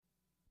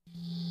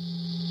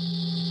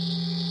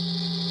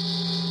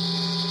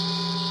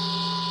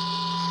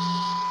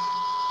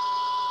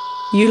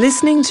You're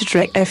listening to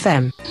Trek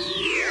FM.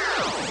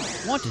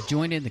 Want to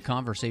join in the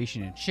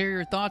conversation and share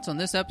your thoughts on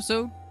this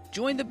episode?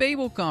 Join the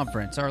Babel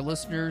Conference, our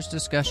listeners'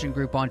 discussion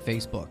group on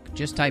Facebook.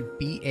 Just type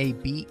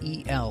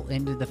BABEL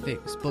into the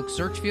Facebook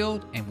search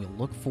field, and we'll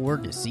look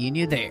forward to seeing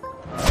you there.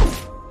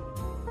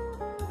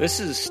 This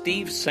is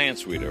Steve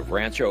Sansweet of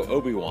Rancho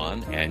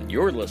Obi-Wan, and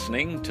you're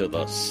listening to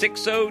the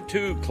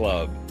 602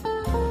 Club.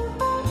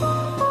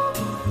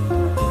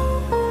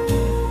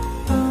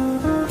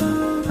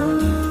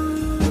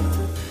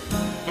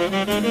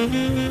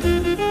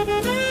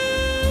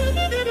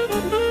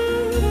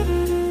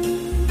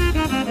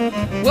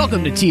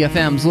 Welcome to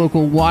TFM's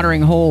local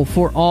watering hole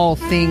for all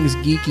things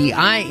geeky.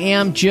 I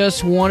am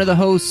just one of the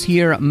hosts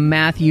here,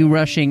 Matthew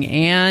Rushing,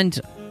 and,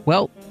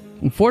 well,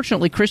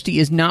 unfortunately, Christy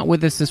is not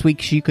with us this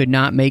week. She could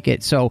not make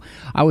it, so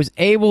I was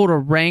able to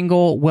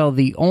wrangle, well,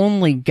 the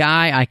only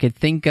guy I could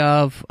think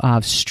of,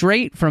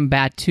 straight from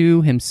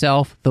Batuu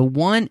himself, the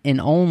one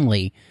and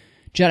only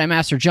Jedi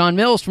Master John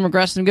Mills from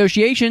Aggressive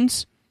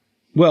Negotiations.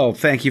 Well,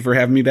 thank you for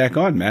having me back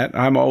on, Matt.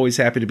 I'm always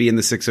happy to be in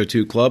the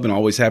 602 Club and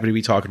always happy to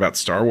be talking about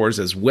Star Wars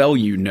as well,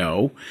 you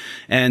know.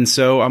 And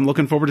so I'm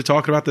looking forward to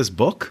talking about this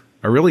book.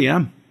 I really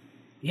am.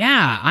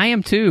 Yeah, I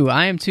am too.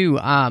 When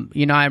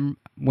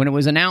it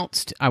was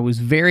announced, I was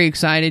very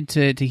excited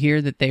to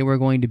hear that they were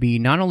going to be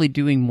not only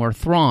doing more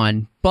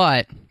Thrawn,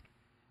 but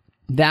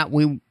that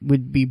we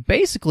would be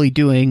basically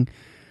doing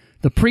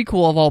the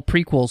prequel of all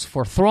prequels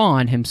for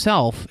Thrawn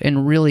himself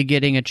and really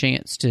getting a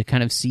chance to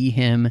kind of see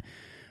him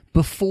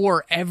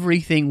before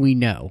everything we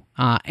know,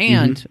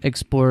 and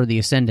explore the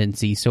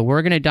Ascendancy. So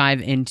we're going to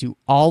dive into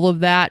all of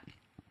that.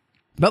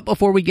 But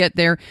before we get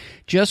there,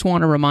 just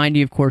want to remind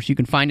you, of course, you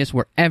can find us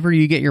wherever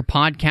you get your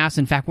podcasts.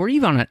 In fact, we're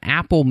even on an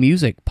Apple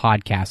Music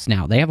podcast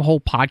now. They have a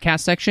whole podcast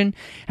section.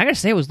 I got to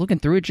say, I was looking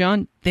through it,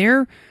 John.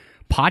 Their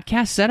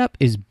podcast setup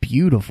is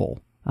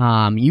beautiful.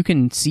 You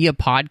can see a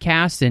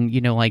podcast and,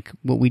 like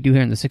what we do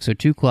here in the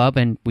 602 Club,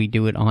 and we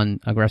do it on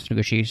Aggressive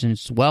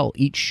Negotiations as well.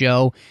 Each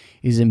show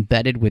is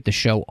embedded with the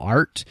show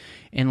art,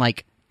 and they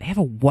have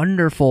a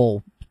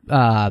wonderful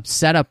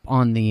setup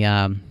on the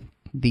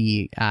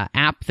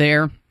app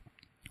there,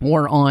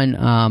 or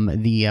on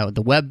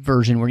the web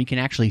version where you can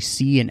actually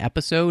see an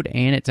episode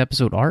and its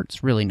episode art.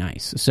 It's really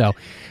nice. So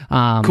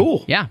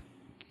cool. Yeah.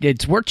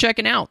 It's worth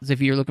checking out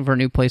if you're looking for a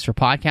new place for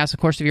podcasts.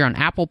 Of course, if you're on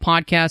Apple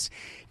Podcasts,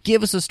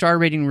 give us a star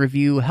rating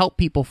review, help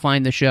people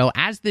find the show.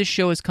 As this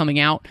show is coming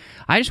out,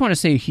 I just want to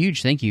say a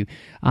huge thank you.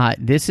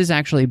 This has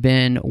actually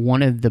been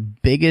one of the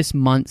biggest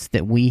months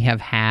that we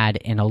have had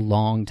in a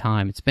long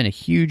time. It's been a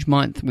huge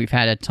month. We've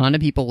had a ton of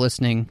people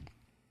listening.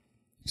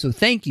 So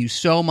thank you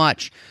so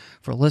much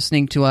for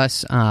listening to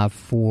us,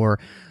 for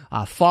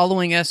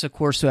following us. Of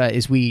course,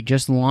 as we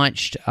just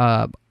launched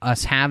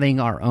us having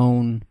our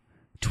own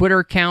Twitter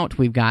account.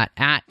 We've got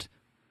at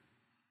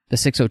the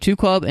 602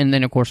 Club, and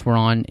then, of course, we're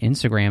on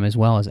Instagram as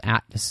well as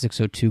at the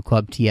 602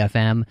 Club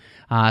TFM.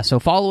 So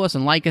follow us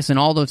and like us in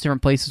all those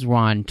different places. We're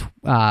on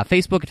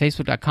Facebook at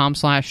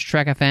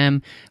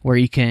facebook.com/TrekFM, where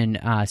you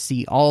can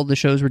see all the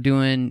shows we're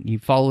doing. You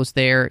follow us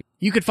there.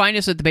 You could find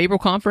us at the Babel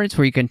Conference,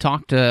 where you can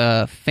talk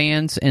to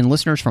fans and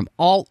listeners from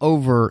all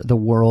over the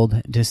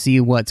world to see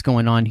what's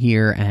going on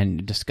here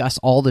and discuss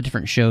all the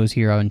different shows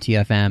here on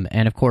TFM.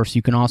 And, of course,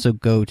 you can also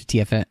go to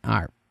TFM...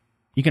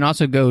 You can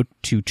also go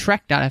to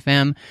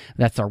Trek.fm.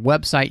 That's our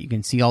website. You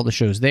can see all the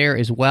shows there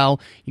as well.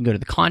 You can go to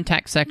the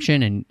contact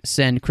section and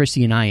send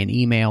Chrissy and I an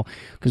email,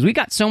 because we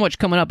got so much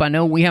coming up. I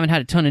know we haven't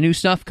had a ton of new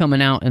stuff coming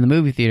out in the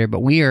movie theater, but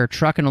we are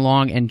trucking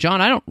along. And,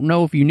 John, I don't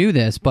know if you knew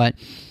this, but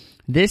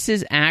this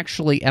is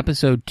actually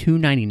episode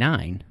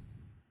 299.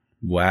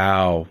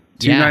 Wow.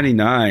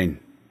 299. Isn't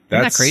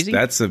that crazy?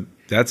 That's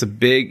a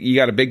big, you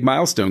got a big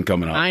milestone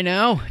coming up. I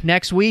know.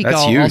 Next week, That's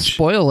I'll huge.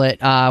 spoil it.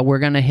 We're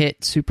going to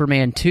hit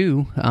Superman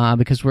 2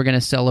 because we're going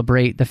to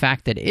celebrate the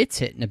fact that it's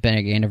hitting a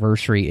big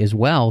anniversary as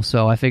well.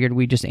 So I figured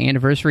we'd just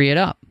anniversary it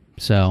up.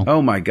 So.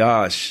 Oh my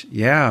gosh.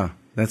 Yeah,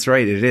 that's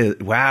right. It is.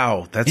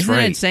 Wow. That's Isn't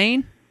right. that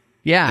insane?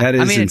 Yeah. That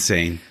is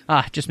insane.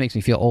 It just makes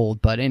me feel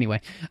old, but anyway.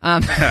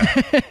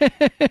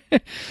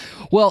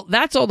 Well,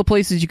 that's all the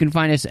places you can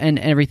find us and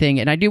everything.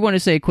 And I do want to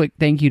say a quick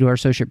thank you to our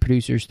associate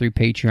producers through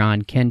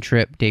Patreon, Ken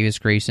Tripp, Davis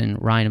Grayson,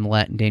 Ryan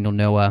Millett, and Daniel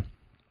Noah.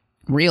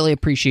 Really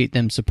appreciate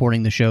them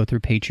supporting the show through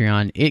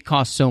Patreon. It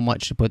costs so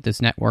much to put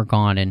this network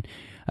on, and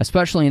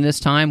especially in this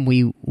time,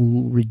 we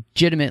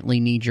legitimately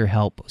need your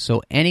help.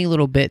 So any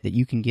little bit that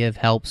you can give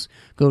helps.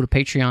 Go to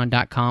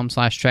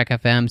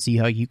patreon.com/TrekFM, see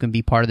how you can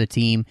be part of the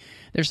team.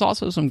 There's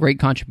also some great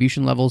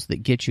contribution levels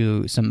that get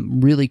you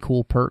some really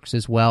cool perks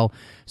as well.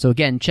 So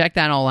again, check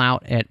that all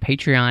out at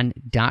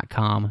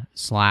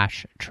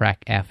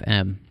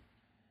patreon.com/TrekFM.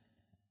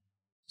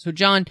 So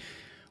John,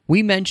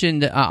 we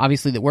mentioned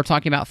obviously that we're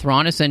talking about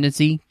Thrawn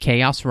Ascendancy,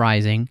 Chaos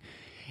Rising.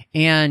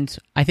 And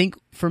I think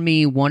for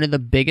me, one of the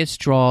biggest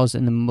draws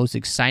and the most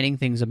exciting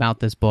things about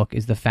this book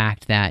is the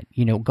fact that,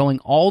 going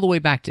all the way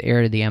back to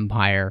Heir to the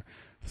Empire,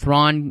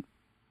 Thrawn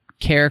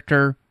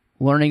character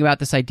learning about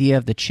this idea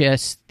of the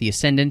Chiss, the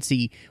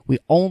Ascendancy. We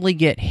only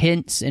get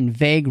hints and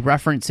vague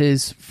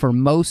references for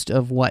most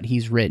of what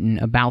he's written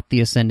about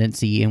the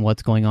Ascendancy and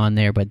what's going on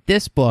there. But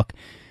this book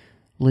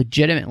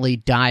legitimately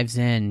dives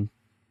in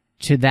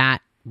to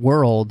that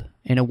world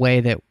in a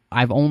way that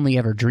I've only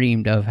ever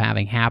dreamed of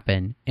having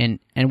happen. And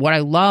what I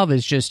love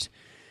is just,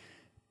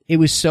 it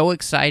was so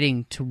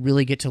exciting to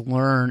really get to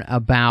learn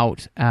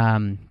about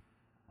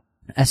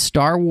a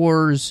Star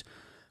Wars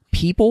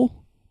people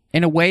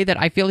in a way that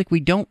I feel like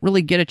we don't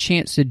really get a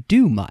chance to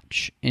do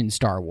much in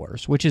Star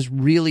Wars, which is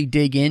really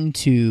dig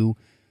into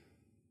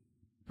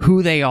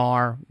who they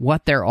are,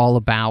 what they're all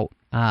about,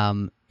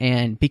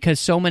 and because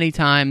so many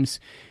times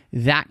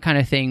that kind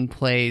of thing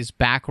plays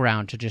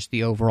background to just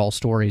the overall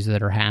stories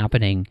that are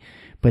happening.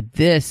 But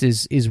this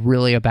is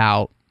really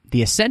about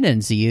the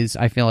Ascendancy, is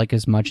I feel like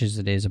as much as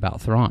it is about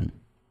Thrawn.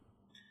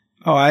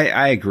 Oh,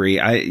 I agree.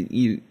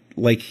 I'm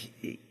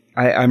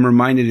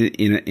reminded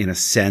in a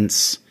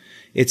sense,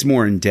 it's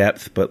more in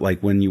depth, but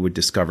like when you would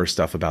discover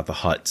stuff about the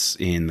Hutts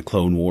in the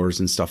Clone Wars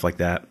and stuff like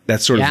that.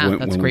 That's sort of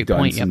when we've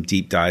done some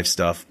deep dive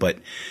stuff. But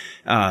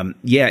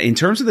in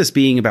terms of this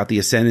being about the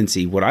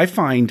Ascendancy, what I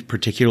find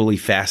particularly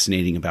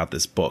fascinating about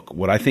this book,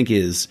 what I think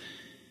is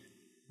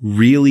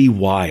really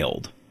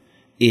wild,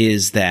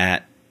 is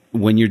that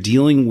when you're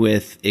dealing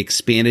with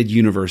expanded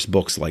universe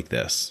books like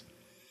this,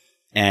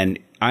 and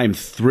I'm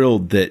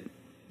thrilled that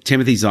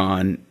Timothy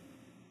Zahn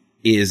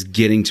is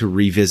getting to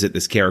revisit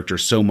this character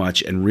so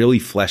much and really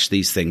flesh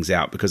these things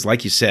out. Because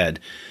like you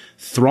said,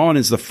 Thrawn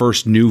is the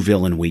first new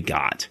villain we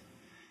got.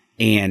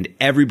 And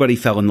everybody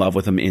fell in love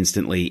with him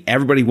instantly.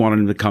 Everybody wanted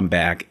him to come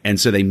back. And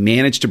so they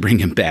managed to bring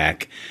him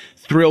back,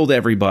 thrilled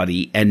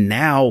everybody. And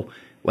now,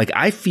 like,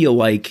 I feel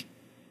like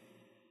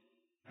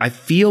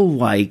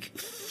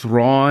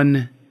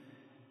Thrawn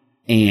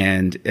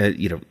and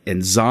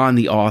Zahn,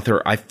 the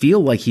author, I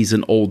feel like he's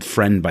an old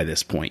friend by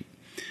this point,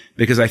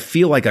 because I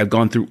feel like I've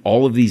gone through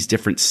all of these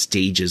different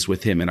stages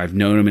with him, and I've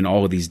known him in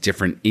all of these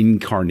different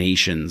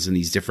incarnations and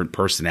these different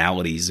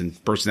personalities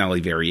and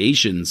personality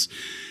variations.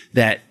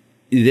 That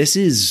this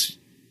is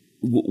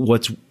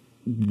what's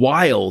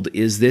wild,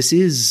 is this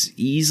is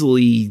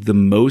easily the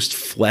most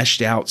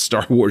fleshed out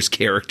Star Wars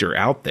character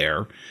out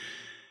there,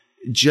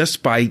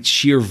 just by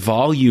sheer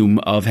volume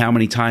of how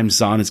many times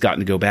Zahn has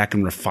gotten to go back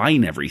and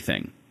refine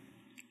everything.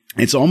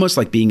 It's almost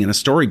like being in a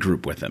story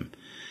group with him.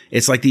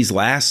 It's like these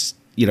last,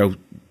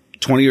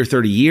 20 or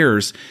 30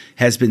 years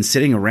has been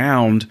sitting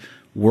around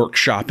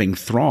workshopping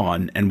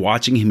Thrawn and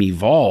watching him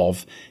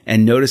evolve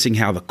and noticing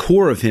how the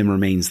core of him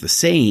remains the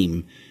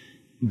same,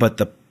 but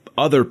the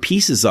other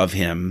pieces of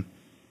him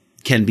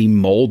can be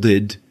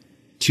molded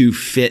to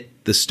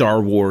fit the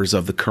Star Wars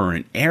of the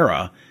current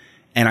era.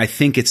 And I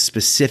think it's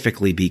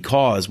specifically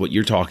because what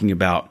you're talking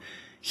about,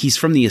 he's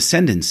from the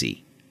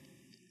Ascendancy.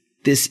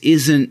 This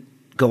isn't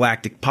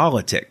galactic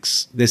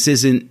politics. This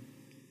isn't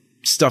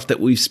stuff that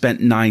we've spent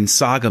 9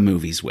 saga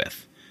movies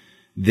with.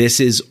 This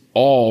is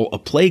all a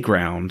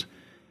playground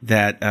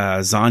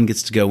that Zahn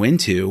gets to go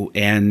into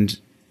and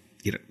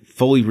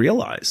fully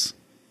realize.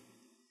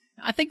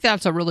 I think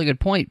that's a really good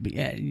point.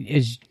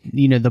 Is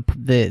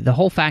the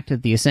whole fact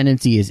that the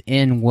Ascendancy is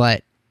in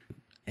what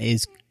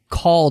is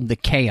called the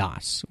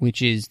Chaos,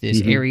 which is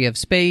this area of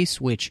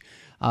space which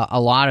a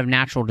lot of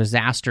natural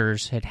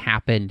disasters had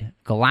happened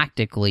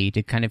galactically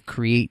to kind of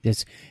create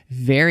this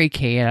very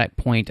chaotic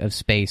point of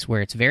space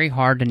where it's very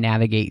hard to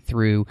navigate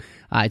through.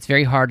 It's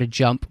very hard to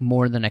jump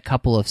more than a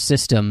couple of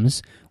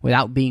systems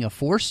without being a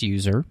Force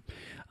user,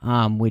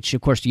 which,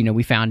 of course,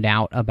 we found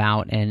out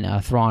about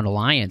in Thrawn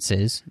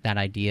Alliances, that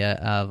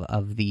idea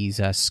of these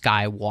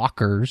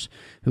Skywalkers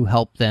who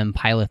help them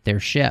pilot their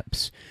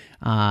ships.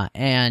 So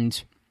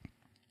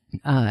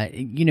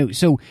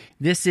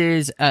this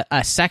is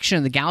a section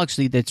of the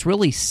galaxy that's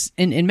really,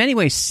 in many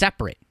ways,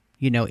 separate.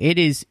 It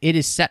is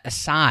set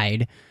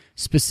aside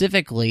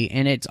specifically,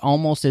 and it's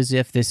almost as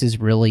if this is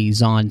really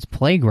Zahn's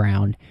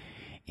playground.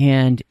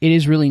 And it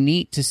is really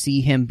neat to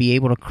see him be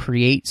able to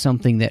create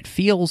something that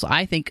feels,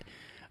 I think,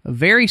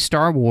 very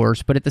Star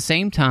Wars, but at the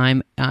same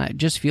time,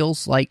 just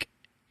feels like,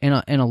 in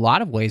a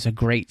lot of ways, a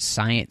great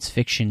science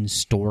fiction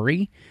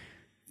story.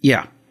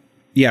 Yeah.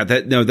 Yeah,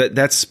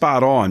 that's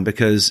spot on,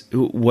 because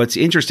what's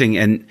interesting,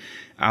 and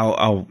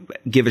I'll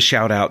give a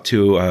shout out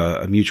to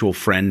a mutual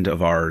friend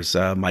of ours,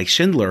 Mike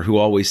Schindler, who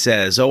always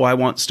says, "Oh, I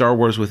want Star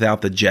Wars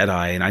without the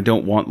Jedi, and I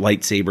don't want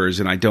lightsabers,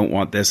 and I don't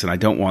want this, and I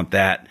don't want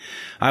that.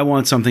 I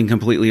want something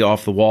completely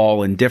off the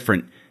wall and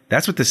different."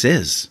 That's what this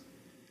is.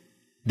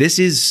 This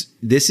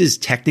is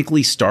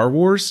technically Star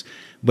Wars,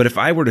 but if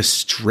I were to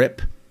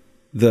strip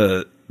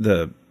the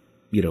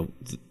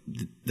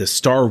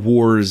Star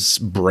Wars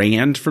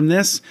brand from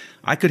this,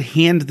 I could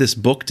hand this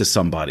book to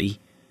somebody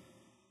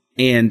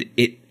and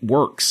it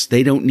works.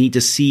 They don't need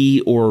to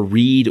see or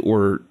read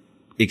or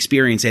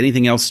experience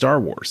anything else Star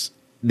Wars.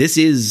 This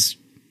is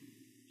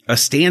a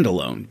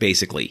standalone,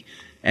 basically.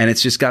 And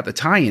it's just got the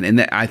tie-in.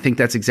 And I think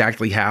that's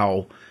exactly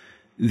how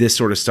this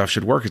sort of stuff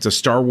should work. It's a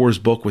Star Wars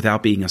book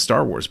without being a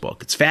Star Wars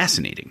book. It's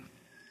fascinating.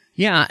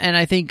 Yeah, and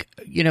I think,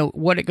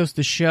 what it goes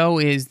to show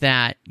is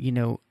that,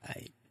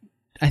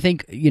 I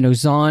think,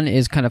 Zahn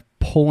is kind of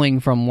pulling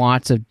from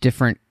lots of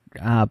different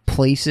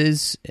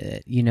places,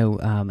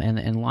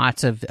 and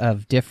lots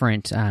of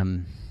different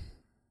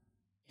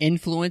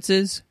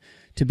influences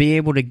to be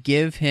able to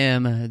give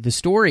him the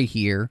story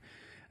here.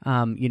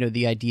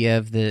 The idea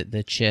of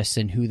the Chiss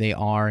and who they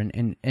are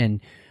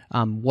and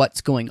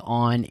what's going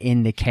on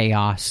in the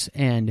chaos.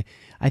 And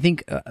I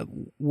think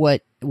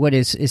what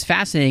is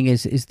fascinating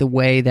is the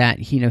way that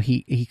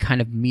he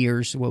kind of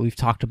mirrors what we've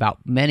talked about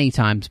many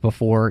times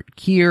before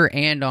here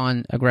and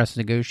on Aggressive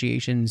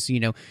Negotiations.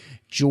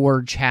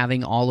 George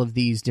having all of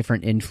these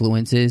different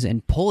influences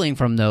and pulling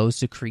from those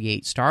to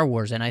create Star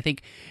Wars. And I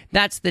think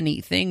that's the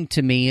neat thing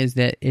to me, is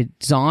that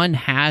Zahn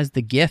has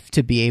the gift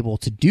to be able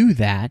to do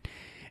that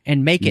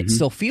and make it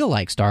still feel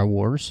like Star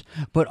Wars,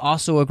 but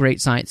also a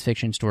great science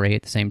fiction story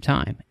at the same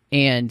time.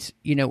 And,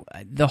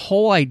 the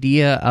whole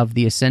idea of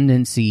the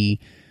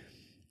Ascendancy,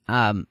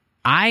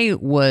 I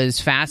was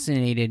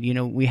fascinated.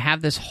 We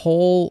have this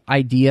whole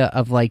idea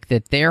of like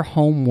that their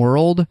home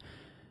world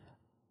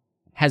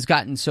has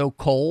gotten so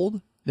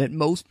cold that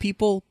most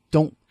people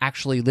don't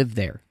actually live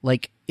there.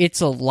 Like,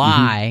 it's a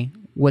lie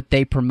what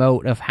they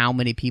promote of how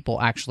many people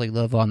actually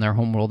live on their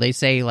homeworld. They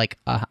say like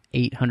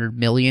 800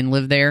 million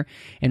live there,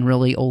 and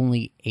really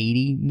only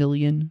 80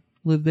 million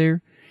live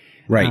there.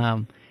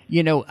 Right.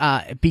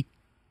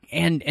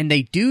 And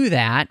they do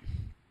that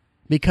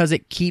because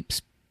it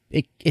keeps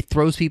it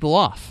throws people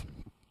off.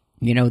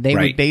 They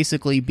would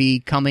basically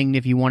be coming,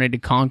 if you wanted to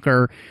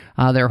conquer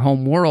their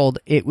home world,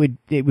 it would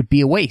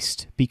be a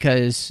waste,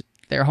 because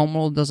their home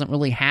world doesn't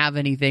really have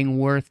anything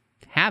worth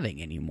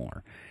having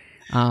anymore.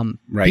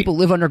 People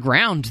live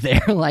underground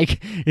there.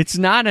 Like, it's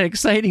not an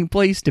exciting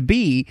place to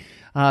be,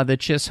 the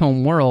Chiss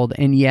home world,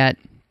 and yet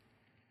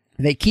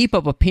they keep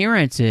up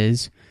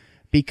appearances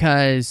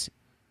because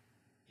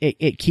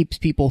it keeps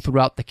people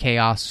throughout the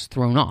chaos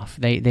thrown off.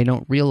 They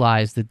don't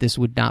realize that this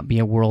would not be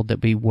a world that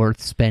would be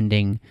worth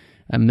spending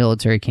a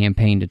military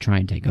campaign to try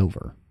and take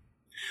over.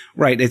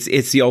 Right.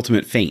 It's the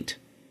ultimate feint.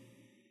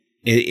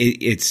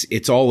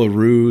 It's all a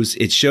ruse.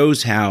 It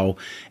shows how,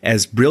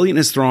 as brilliant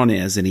as Thrawn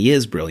is, and he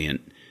is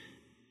brilliant,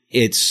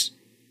 it's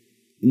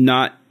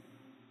not.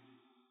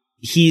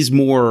 He's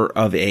more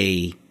of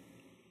an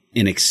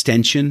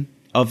extension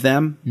of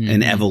them,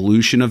 an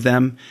evolution of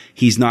them.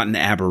 He's not an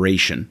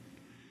aberration.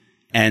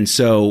 And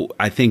so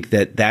I think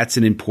that that's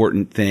an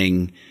important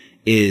thing,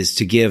 is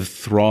to give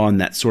Thrawn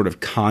that sort of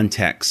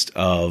context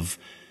of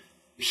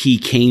he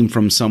came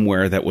from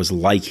somewhere that was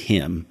like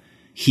him.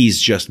 He's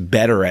just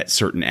better at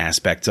certain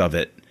aspects of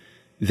it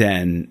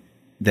than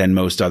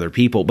most other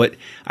people. But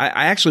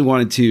I actually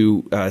wanted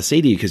to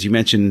say to you, because you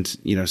mentioned,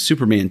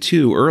 Superman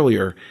 2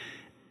 earlier.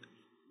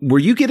 Were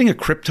you getting a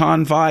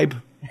Krypton vibe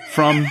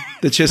from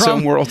the Chiss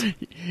home world?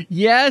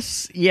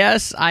 Yes.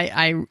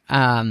 I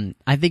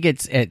think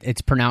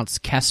it's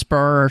pronounced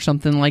Kesper or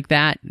something like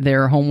that,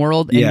 their home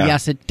world. And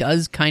yes, it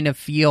does kind of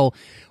feel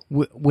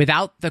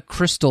without the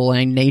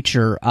crystalline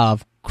nature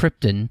of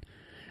Krypton.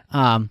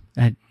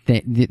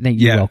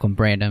 You're welcome,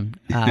 Brandon.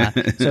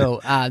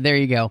 So there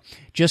you go,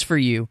 just for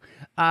you.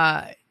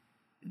 That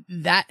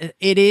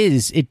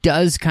it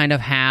does kind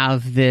of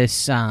have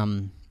this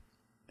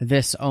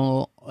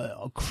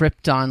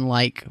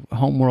Krypton-like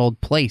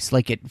homeworld place.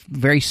 Like, it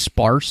very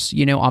sparse,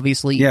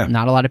 obviously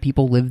not a lot of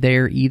people live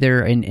there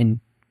either, and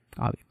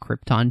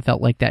Krypton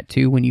felt like that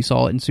too when you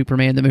saw it in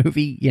Superman the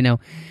movie. It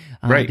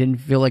didn't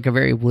feel like a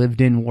very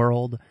lived-in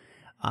world,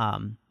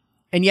 and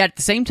yet at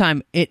the same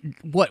time,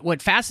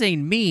 what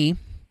fascinated me.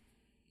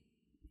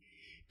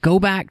 Go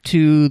back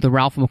to the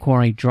Ralph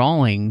McQuarrie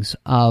drawings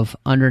of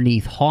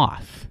Underneath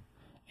Hoth.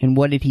 And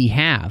what did he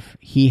have?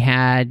 He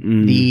had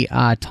the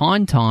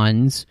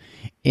Tauntauns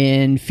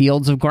in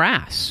fields of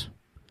grass,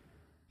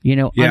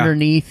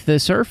 underneath the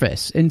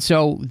surface. And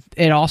so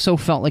it also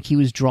felt like he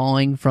was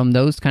drawing from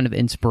those kind of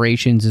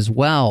inspirations as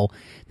well,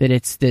 that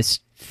it's this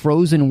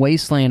frozen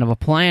wasteland of a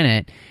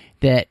planet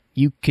that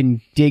you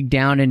can dig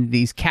down into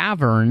these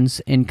caverns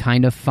and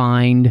kind of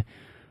find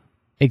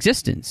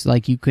existence.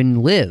 Like, you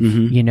can live,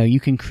 you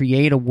can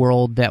create a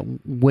world that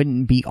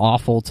wouldn't be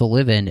awful to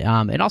live in.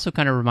 It also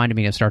kind of reminded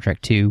me of Star Trek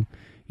 2,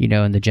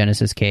 in the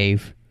Genesis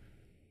cave.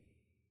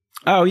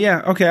 Oh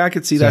yeah. Okay. I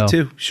could see that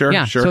too. Sure.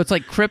 Yeah. Sure. So it's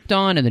like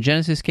Krypton and the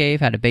Genesis cave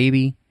had a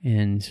baby,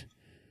 and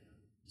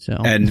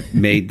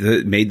made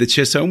the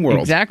Chiss home world.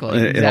 Exactly.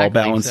 It all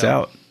balanced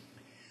out.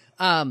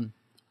 And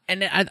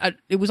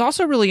it was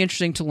also really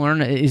interesting to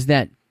learn is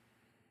that,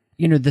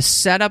 the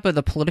setup of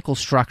the political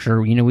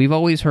structure, we've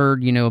always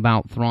heard,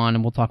 about Thrawn,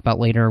 and we'll talk about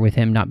later with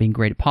him not being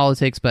great at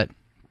politics, but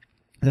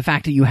the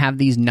fact that you have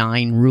these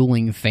 9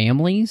 ruling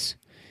families.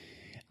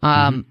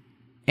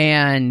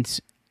 And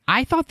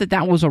I thought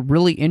that was a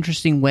really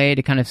interesting way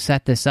to kind of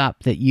set this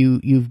up, that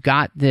you've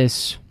got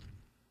this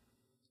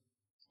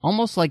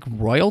almost like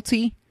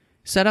royalty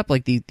set up,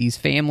 like these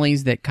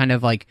families that kind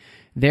of like,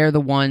 they're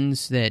the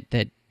ones that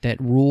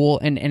rule,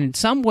 and in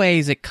some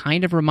ways it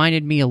kind of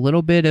reminded me a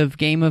little bit of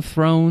Game of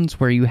Thrones,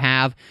 where you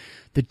have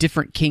the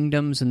different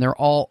kingdoms, and they're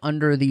all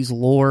under these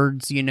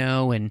lords,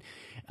 and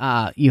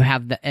you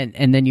have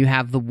and then you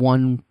have the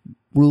one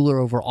ruler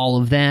over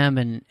all of them,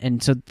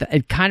 and so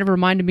it kind of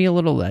reminded me a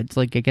little. It's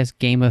like, I guess,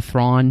 Game of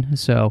Thrawns.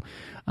 So,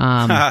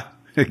 I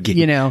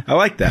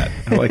like that.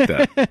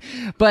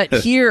 But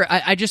here,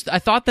 I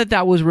thought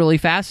that was really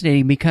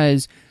fascinating,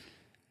 because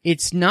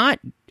it's not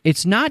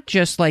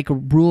just like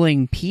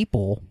ruling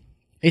people,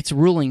 it's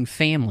ruling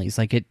families.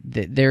 Like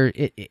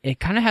it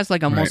kind of has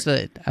like almost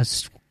a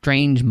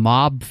strange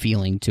mob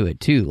feeling to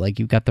it too. Like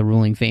you've got the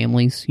ruling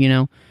families,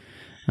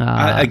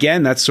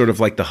 again, that's sort of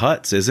like the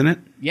Hutts, isn't it?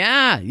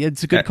 Yeah,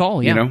 it's a good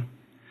call. Yeah,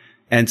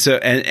 and so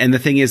and the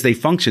thing is, they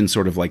function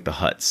sort of like the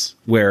Hutts,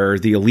 where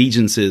the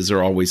allegiances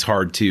are always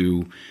hard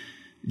to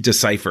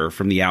decipher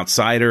from the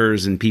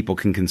outsiders, and people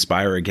can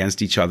conspire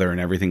against each other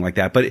and everything like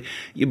that. But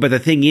the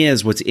thing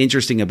is, what's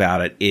interesting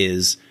about it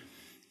is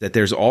that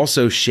there's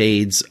also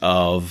shades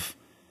of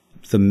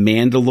the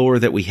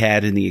Mandalore that we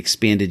had in the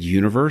expanded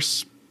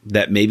universe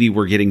that maybe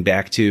we're getting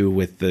back to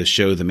with the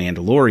show The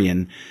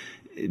Mandalorian,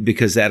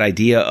 because that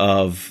idea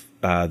of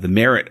the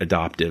merit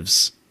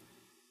adoptives,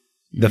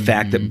 the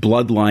fact that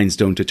bloodlines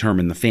don't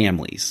determine the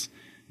families,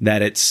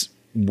 that it's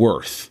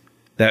worth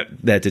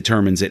that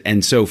determines it.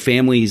 And so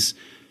families,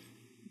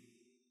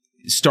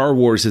 Star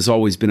Wars has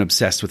always been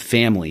obsessed with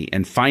family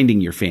and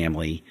finding your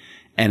family.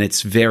 And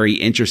it's very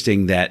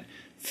interesting that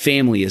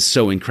family is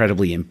so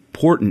incredibly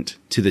important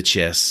to the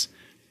Chiss,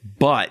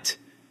 but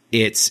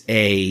it's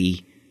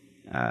a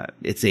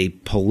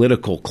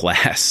political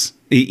class.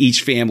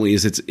 Each family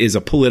is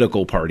a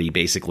political party,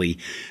 basically.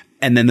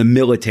 And then the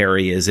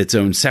military is its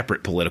own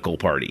separate political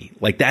party.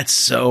 Like, that's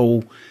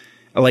so,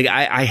 like,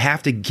 I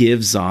have to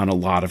give Zahn a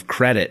lot of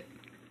credit,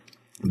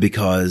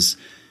 because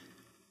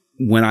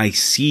when I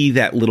see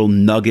that little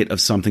nugget of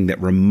something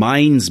that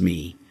reminds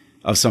me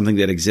of something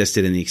that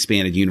existed in the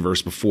expanded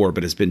universe before,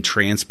 but has been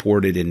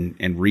transported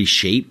and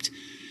reshaped,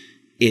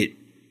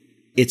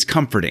 it's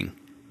comforting,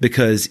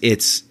 because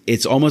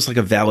it's almost like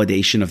a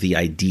validation of the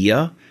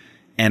idea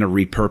and a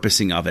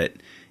repurposing of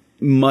it,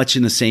 much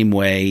in the same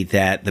way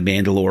that The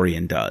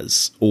Mandalorian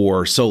does,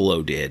 or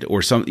Solo did,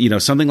 or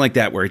something like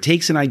that, where it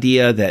takes an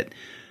idea that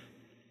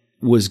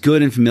was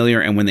good and familiar,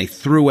 and when they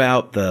threw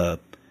out the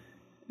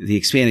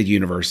expanded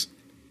universe,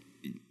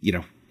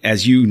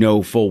 as you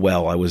know full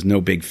well, I was no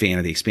big fan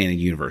of the expanded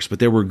universe, but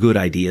there were good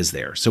ideas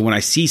there. So when I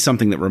see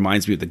something that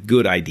reminds me of the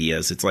good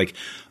ideas, it's like,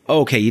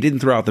 oh, okay, you didn't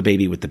throw out the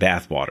baby with the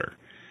bathwater.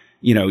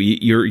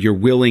 You're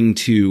willing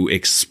to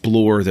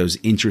explore those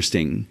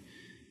interesting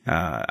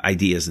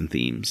ideas and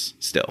themes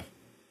still.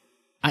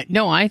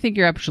 I think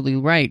you're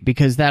absolutely right,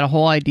 because that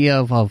whole idea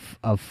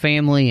of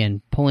family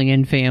and pulling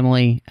in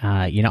family,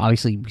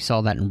 obviously we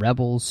saw that in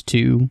Rebels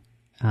too,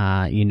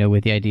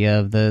 with the idea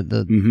of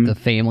the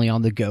family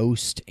on the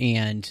Ghost.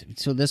 And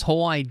so this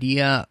whole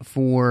idea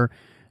for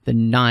the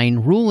 9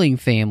 ruling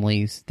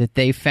families, that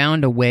they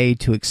found a way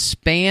to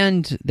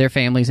expand their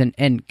families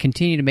and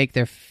continue to make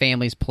their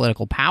families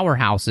political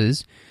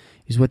powerhouses,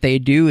 is what they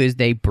do is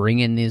they bring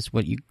in the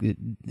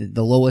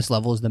lowest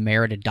level is the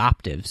merit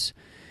adoptives.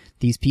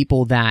 These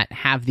people that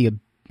have the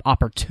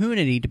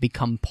opportunity to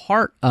become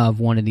part of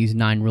one of these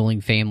 9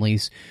 ruling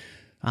families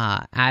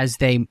as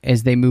they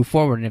move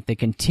forward. And if they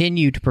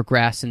continue to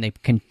progress and they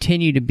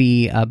continue to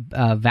be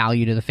a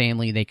value to the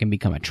family, they can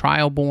become a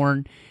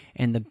trial-born.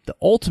 And the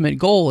ultimate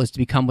goal is to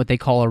become what they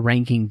call a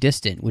ranking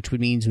distant, which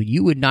would mean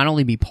you would not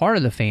only be part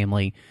of the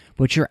family,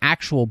 but your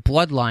actual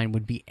bloodline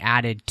would be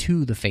added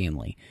to the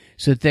family.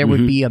 So that there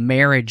would be a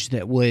marriage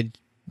that would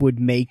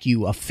make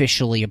you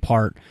officially a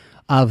part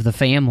of the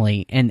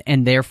family,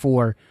 and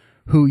therefore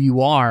who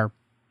you are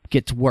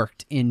gets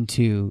worked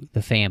into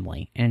the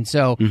family. And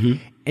so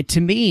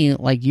to me,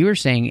 like you were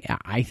saying,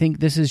 I think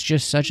this is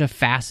just such a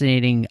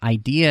fascinating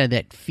idea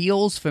that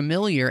feels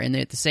familiar, and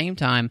at the same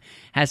time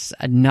has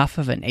enough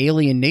of an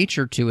alien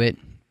nature to it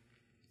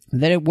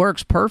that it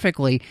works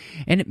perfectly,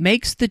 and it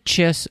makes the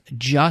Chiss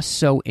just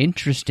so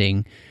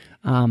interesting,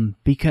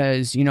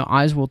 because,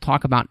 as we'll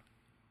talk about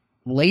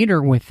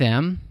later with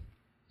them,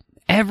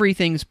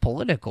 everything's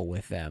political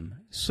with them.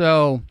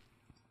 So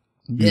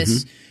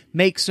this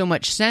makes so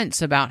much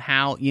sense about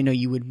how,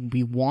 you would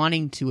be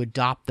wanting to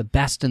adopt the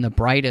best and the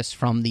brightest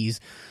from these,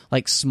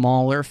 like,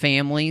 smaller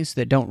families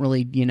that don't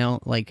really,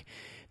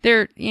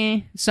 they're,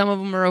 some of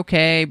them are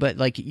okay, but,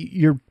 like,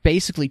 you're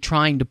basically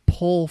trying to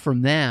pull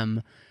from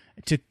them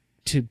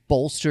to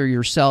bolster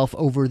yourself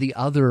over the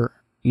other,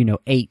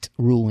 8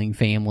 ruling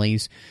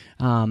families.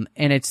 And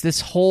it's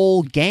this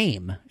whole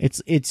game.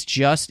 It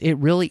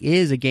really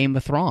is a Game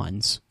of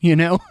Thrawns,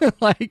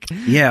 like.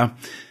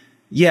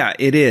 Yeah,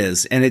 it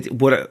is. And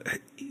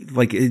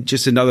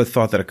just another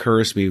thought that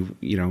occurs to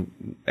me,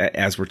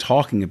 as we're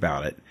talking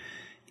about it,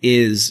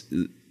 is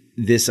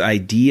this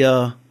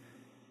idea,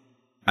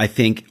 I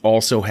think,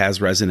 also has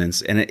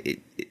resonance. And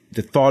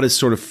the thought is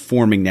sort of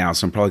forming now,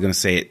 so I'm probably going to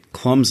say it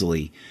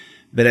clumsily.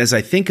 But as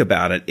I think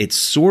about it, it's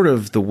sort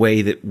of the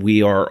way that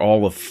we are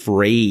all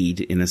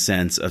afraid, in a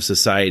sense, of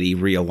society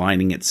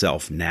realigning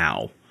itself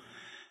now,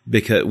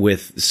 because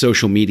with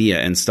social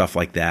media and stuff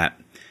like that,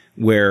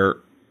 where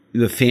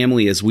the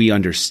family as we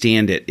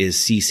understand it is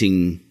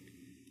ceasing,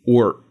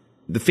 or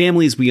the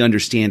family as we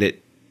understand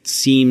it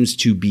seems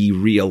to be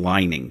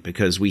realigning,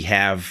 because we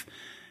have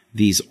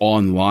these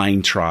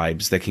online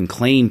tribes that can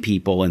claim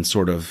people and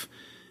sort of,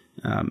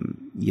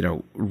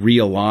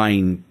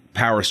 realign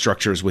power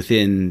structures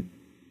within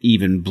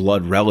even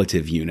blood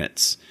relative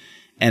units.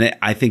 And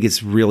I think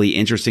it's really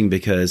interesting,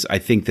 because I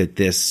think that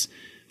this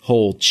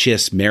whole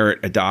Chiss merit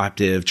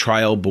adoptive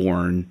trial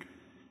born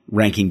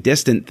ranking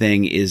distant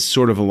thing is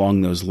sort of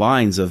along those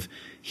lines of,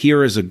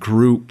 here is a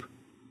group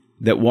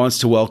that wants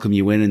to welcome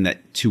you in and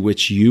that to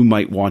which you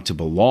might want to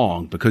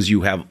belong, because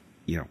you have,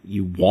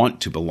 you want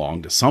to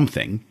belong to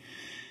something.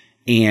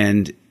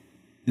 And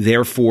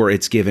therefore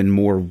it's given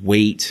more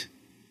weight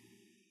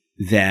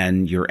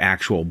than your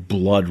actual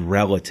blood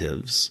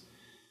relatives.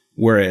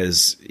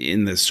 Whereas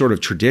in the sort of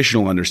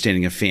traditional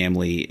understanding of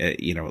family,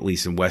 at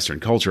least in Western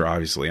culture,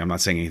 obviously, I'm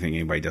not saying anything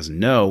anybody doesn't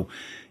know,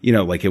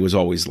 like it was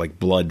always like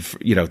blood,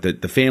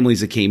 the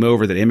families that came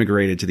over that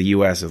immigrated to the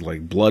U.S. is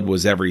like blood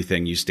was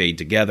everything. You stayed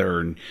together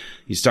and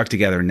you stuck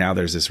together. And now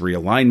there's this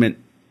realignment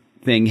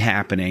thing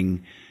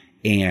happening.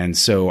 And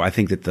so I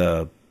think that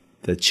the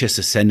Chiss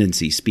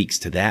ascendancy speaks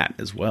to that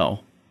as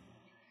well.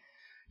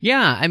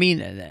 Yeah, I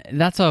mean,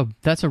 that's a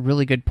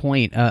really good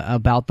point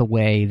about the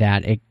way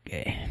that it,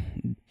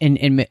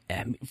 and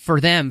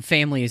for them,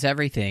 family is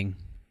everything.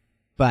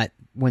 But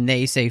when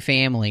they say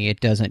family,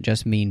 it doesn't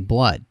just mean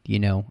blood,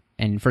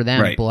 And for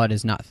them, right. Blood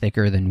is not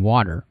thicker than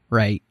water,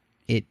 right?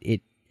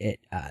 It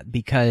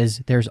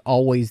because there's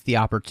always the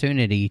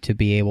opportunity to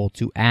be able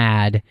to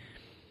add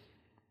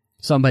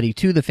somebody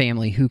to the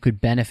family who could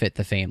benefit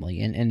the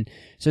family, and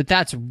so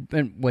that's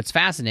what's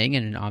fascinating,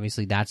 and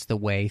obviously that's the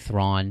way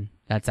Thrawn.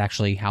 That's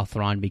actually how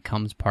Thrawn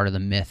becomes part of the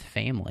myth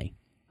family.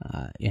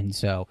 And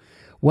so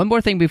one more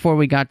thing before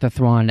we got to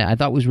Thrawn that I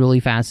thought was really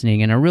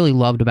fascinating and I really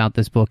loved about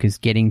this book is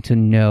getting to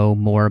know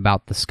more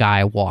about the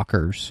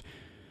Skywalkers.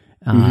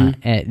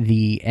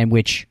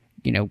 Which,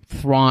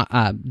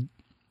 Thrawn,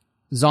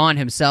 Zahn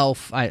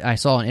himself, I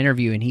saw an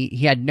interview and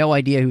he had no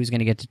idea who was going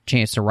to get the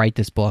chance to write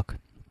this book.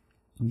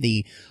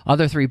 The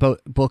other three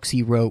books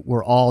he wrote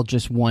were all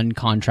just one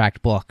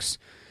contract books.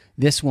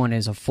 This one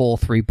is a full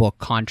 3-book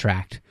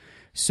contract.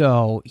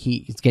 So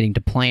he's getting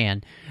to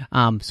plan.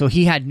 So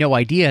he had no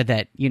idea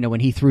that, when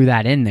he threw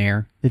that in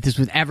there, that this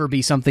would ever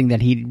be something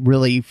that he'd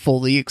really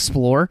fully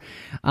explore.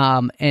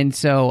 But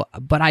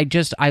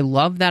I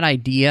love that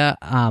idea.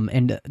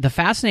 And the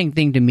fascinating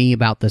thing to me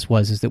about this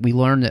is that we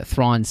learned that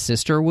Thrawn's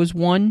sister was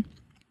one,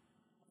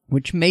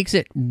 which makes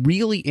it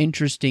really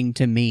interesting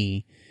to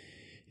me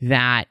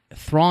that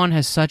Thrawn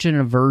has such an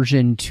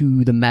aversion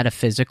to the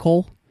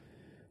metaphysical,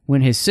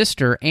 when his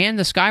sister and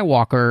the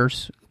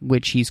Skywalkers,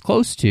 which he's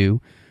close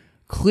to,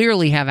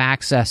 clearly have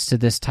access to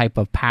this type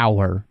of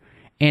power.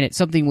 And it's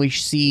something we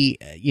see,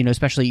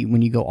 especially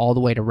when you go all the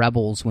way to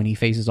Rebels, when he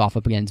faces off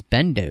up against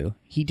Bendu.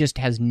 He just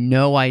has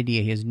no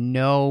idea. He has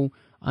no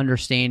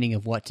understanding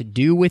of what to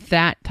do with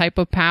that type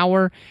of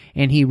power,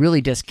 and he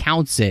really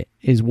discounts it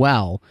as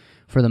well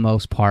for the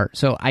most part.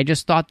 So I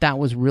just thought that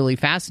was really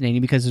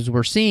fascinating, because as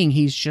we're seeing,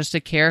 he's just a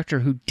character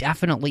who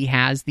definitely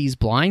has these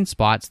blind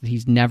spots that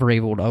he's never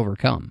able to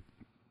overcome.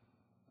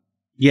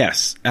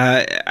 Yes,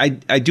 I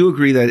do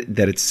agree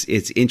that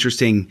it's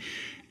interesting,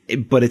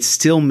 but it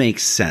still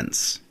makes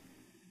sense,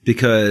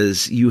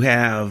 because you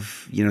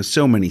have,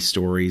 so many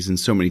stories and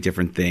so many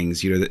different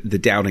things, the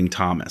doubting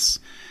Thomas,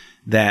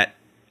 that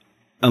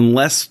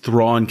unless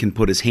Thrawn can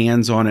put his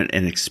hands on it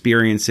and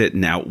experience it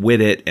and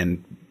outwit it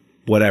and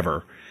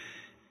whatever,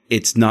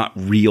 it's not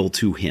real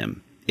to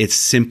him. It's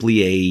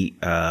simply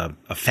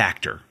a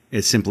factor.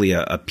 It's simply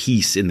a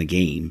piece in the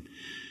game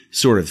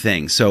sort of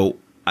thing. So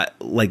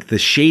like the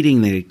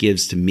shading that it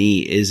gives to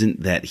me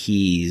isn't that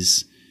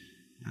he's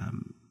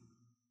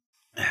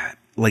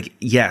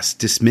yes,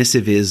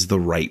 dismissive is the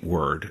right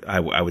word. I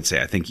would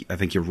say, I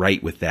think you're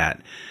right with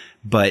that,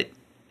 but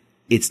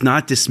it's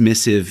not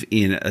dismissive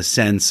in a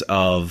sense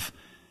of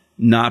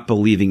not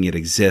believing it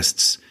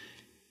exists.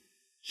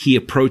 He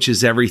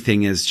approaches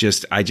everything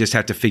as I just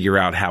have to figure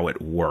out how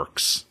it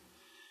works.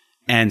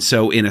 And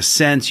so in a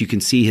sense, you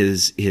can see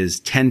his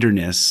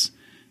tenderness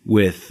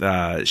with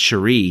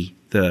Cherie,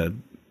 the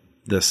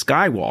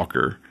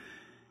Skywalker,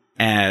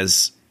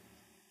 as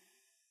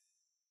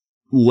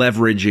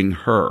leveraging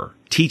her.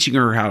 Teaching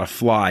her how to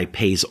fly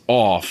pays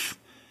off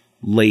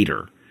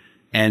later.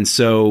 And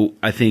so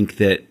I think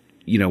that,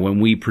 when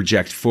we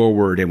project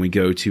forward and we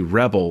go to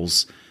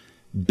Rebels,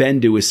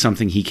 Bendu is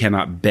something he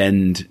cannot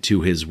bend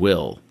to his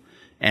will.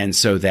 And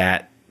so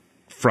that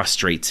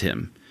frustrates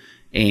him.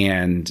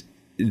 And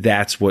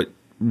that's what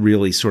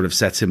really sort of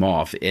sets him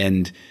off.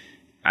 And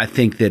I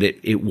think that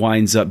it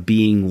winds up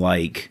being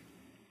like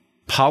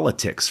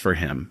politics for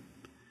him.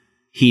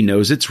 He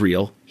knows it's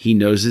real. He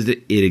knows that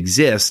it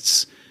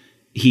exists.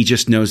 He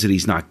just knows that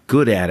he's not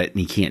good at it and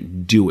he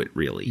can't do it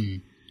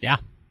really. Yeah.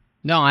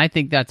 No, I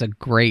think that's a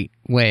great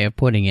way of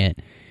putting it.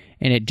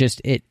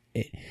 And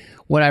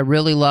what I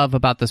really love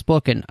about this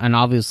book, and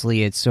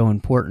obviously it's so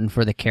important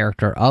for the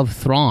character of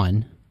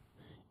Thrawn,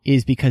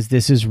 is because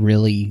this is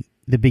really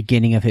the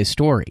beginning of his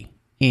story.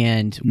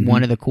 And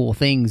one of the cool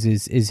things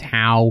is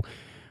how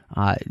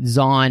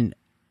Zahn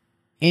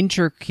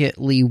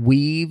intricately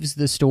weaves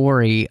the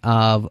story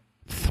of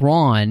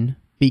Thrawn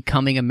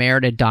becoming a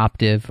merit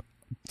adoptive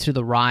to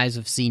the rise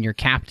of senior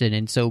captain.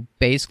 And so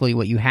basically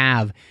what you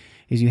have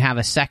is you have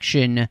a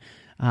section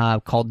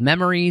called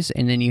Memories,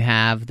 and then you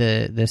have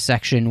the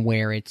section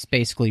where it's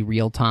basically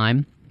real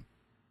time.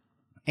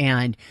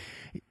 And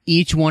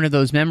each one of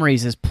those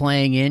memories is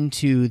playing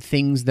into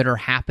things that are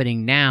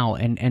happening now.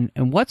 And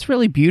what's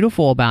really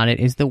beautiful about it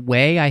is the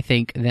way I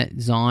think that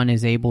Zahn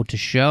is able to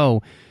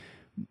show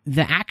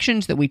the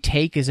actions that we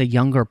take as a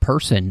younger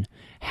person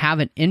have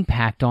an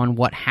impact on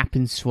what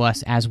happens to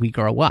us as we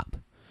grow up.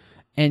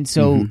 And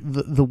so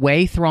the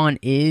way Thrawn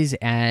is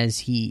as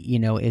he,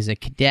 is a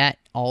cadet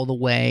all the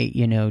way,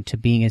 to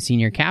being a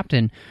senior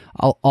captain,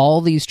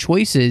 all these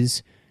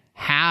choices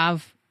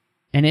have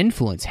an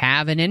influence,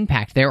 have an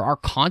impact. There are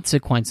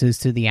consequences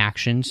to the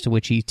actions to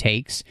which he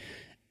takes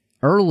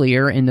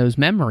earlier in those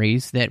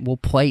memories that will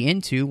play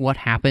into what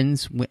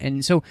happens.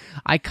 And so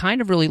I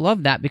kind of really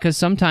love that, because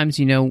sometimes,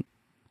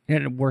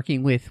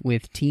 working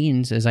with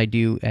teens as I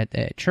do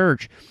at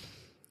church,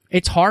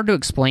 it's hard to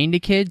explain to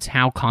kids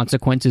how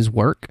consequences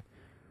work.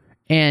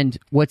 And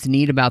what's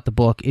neat about the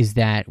book is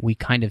that we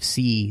kind of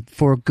see,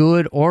 for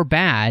good or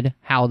bad,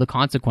 how the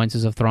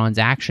consequences of Thrawn's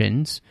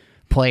actions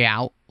play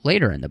out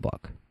later in the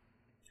book.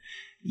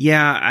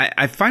 Yeah,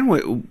 I find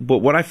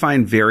what I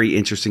find very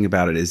interesting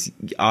about it is,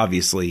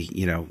 obviously,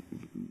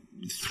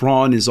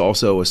 Thrawn is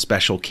also a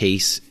special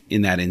case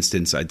in that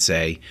instance, I'd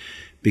say,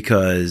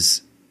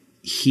 because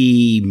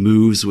he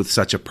moves with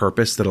such a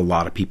purpose that a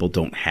lot of people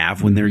don't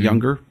have when they're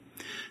younger.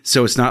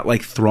 So it's not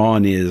like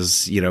Thrawn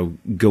is,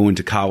 going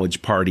to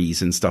college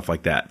parties and stuff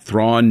like that.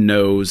 Thrawn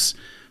knows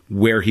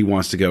where he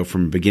wants to go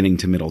from beginning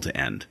to middle to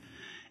end.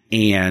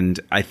 And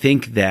I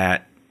think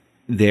that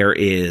there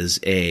is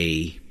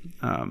an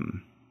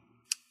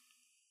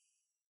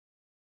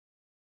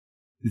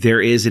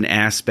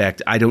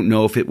aspect, I don't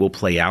know if it will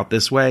play out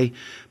this way,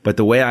 but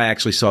the way I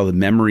actually saw the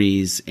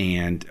memories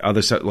and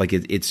other stuff, like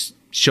it's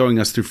showing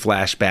us through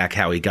flashback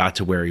how he got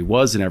to where he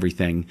was and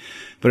everything.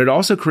 But it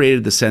also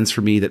created the sense for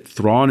me that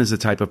Thrawn is the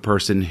type of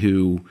person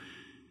who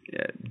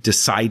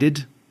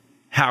decided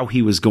how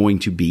he was going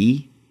to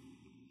be.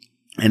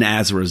 And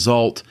as a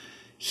result,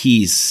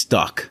 he's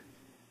stuck.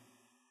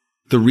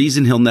 The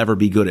reason he'll never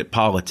be good at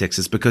politics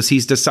is because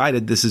he's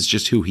decided this is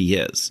just who he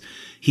is.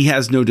 He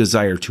has no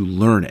desire to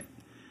learn it.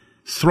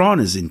 Thrawn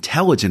is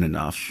intelligent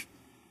enough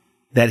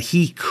that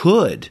he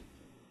could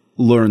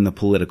learn the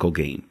political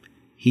game.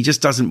 He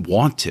just doesn't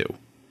want to.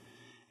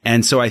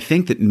 And so I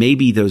think that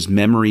maybe those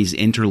memories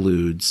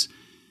interludes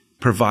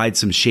provide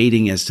some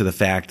shading as to the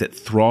fact that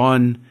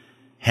Thrawn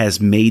has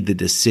made the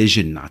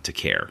decision not to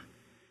care.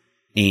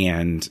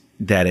 And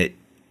that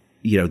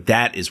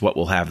that is what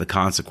will have the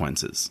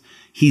consequences.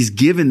 He's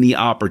given the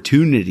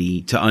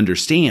opportunity to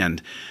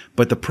understand,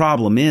 but the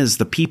problem is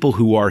the people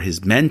who are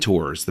his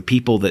mentors, the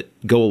people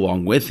that go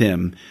along with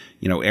him,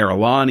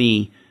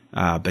 Erelani,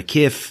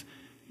 Bakif,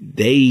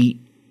 they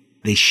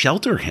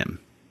shelter him.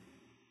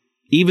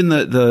 Even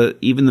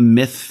the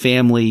Myth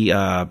family,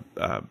 the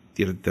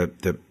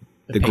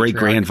great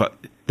grandfather,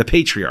 the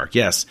patriarch,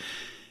 yes.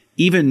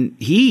 Even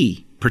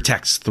he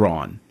protects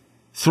Thrawn.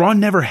 Thrawn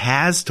never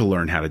has to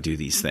learn how to do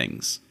these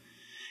things.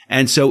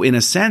 And so in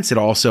a sense, it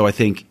also, I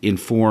think,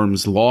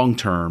 informs long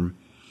term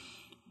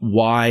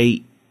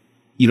why,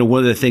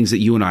 one of the things that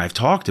you and I have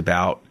talked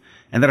about,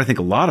 and that I think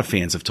a lot of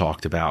fans have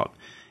talked about,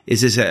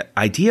 is this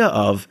idea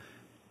of,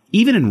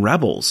 even in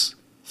Rebels,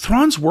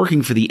 Thrawn's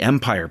working for the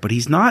Empire, but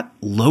he's not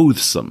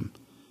loathsome.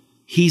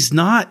 He's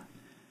not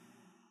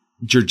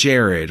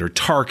Jerjerrod or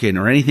Tarkin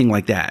or anything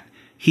like that.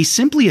 He's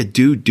simply a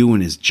dude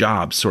doing his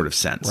job sort of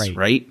sense,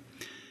 right?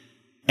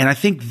 And I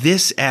think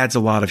this adds a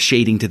lot of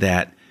shading to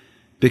that,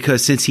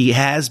 because since he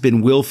has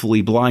been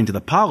willfully blind to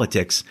the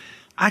politics,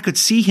 I could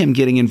see him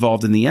getting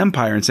involved in the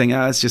Empire and saying,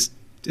 it's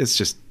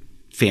just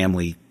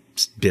family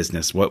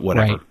business,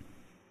 whatever. Right.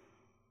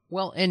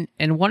 Well, and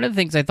one of the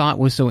things I thought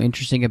was so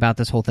interesting about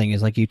this whole thing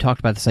is, like, you talked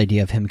about this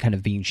idea of him kind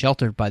of being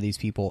sheltered by these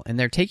people, and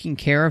they're taking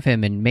care of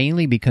him, and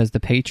mainly because the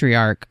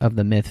patriarch of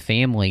the Myth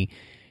family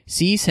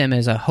sees him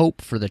as a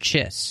hope for the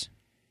Chiss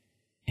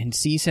and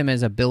sees him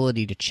as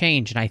ability to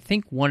change. And I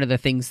think one of the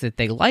things that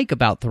they like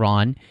about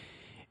Thrawn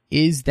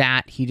is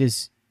that he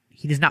does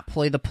not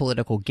play the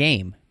political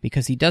game,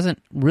 because he doesn't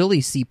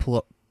really see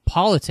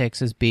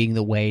politics as being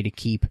the way to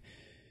keep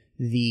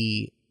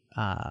the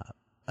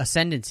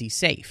ascendancy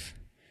safe.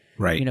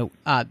 Right.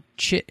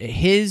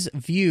 His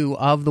view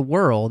of the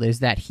world is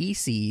that he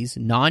sees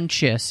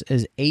non-Chiss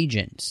as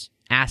agents,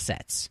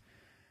 assets,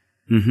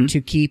 to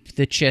keep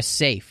the Chiss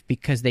safe,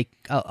 because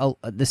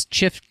this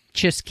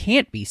Chiss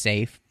can't be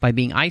safe by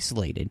being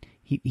isolated.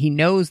 He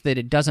knows that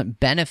it doesn't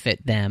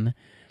benefit them.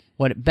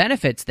 What it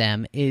benefits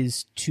them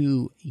is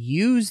to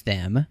use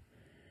them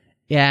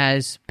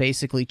as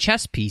basically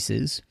chess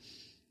pieces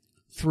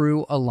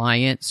through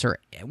alliance or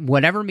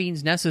whatever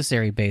means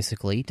necessary,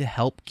 basically, to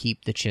help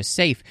keep the Chiss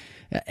safe.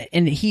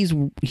 And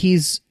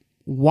he's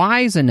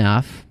wise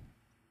enough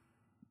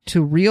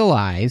to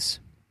realize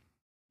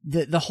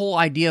the whole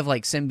idea of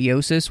like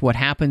symbiosis, what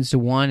happens to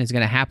one is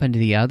going to happen to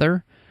the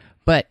other,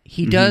 but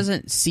he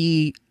doesn't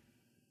see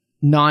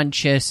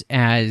non-Chiss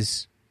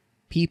as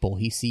people.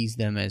 He sees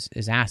them as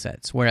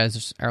assets,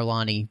 whereas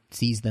Arlani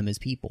sees them as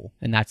people,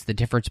 and that's the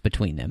difference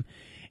between them.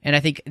 And I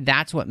think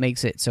that's what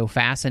makes it so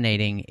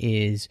fascinating,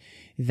 is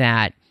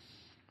that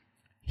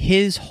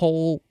his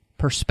whole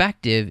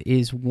perspective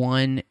is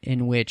one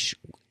in which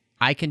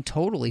I can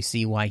totally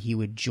see why he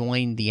would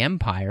join the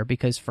Empire,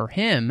 because for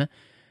him,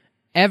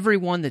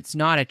 everyone that's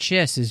not a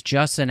Chiss is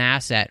just an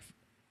asset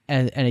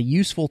and a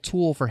useful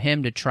tool for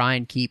him to try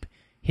and keep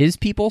his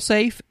people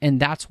safe, and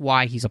that's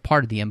why he's a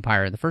part of the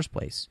Empire in the first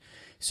place.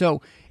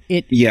 So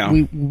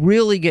we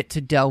really get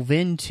to delve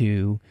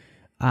into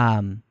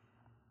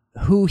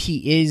who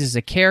he is as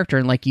a character,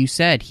 and like you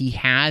said, he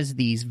has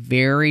these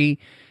very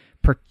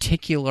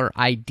particular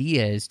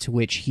ideas to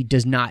which he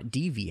does not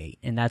deviate,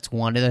 and that's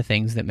one of the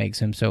things that makes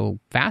him so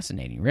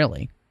fascinating,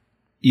 really.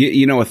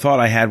 You know, a thought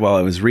I had while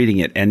I was reading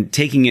it, and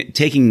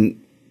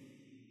taking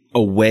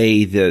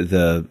away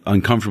the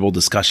uncomfortable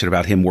discussion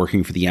about him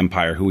working for the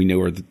Empire, who we know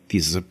are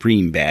these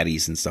supreme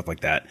baddies and stuff like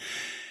that,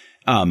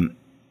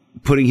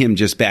 putting him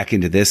just back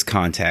into this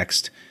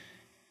context,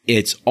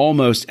 it's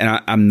almost,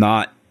 and I'm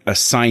not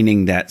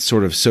assigning that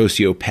sort of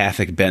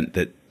sociopathic bent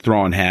that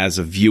Thrawn has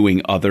of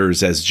viewing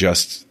others as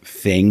just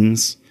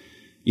things.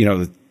 You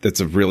know, that's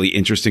a really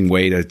interesting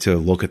way to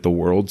look at the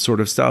world, sort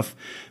of stuff.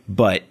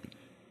 But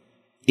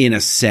in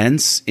a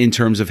sense, in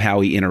terms of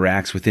how he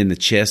interacts within the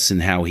Chiss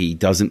and how he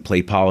doesn't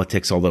play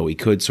politics, although he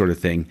could, sort of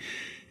thing,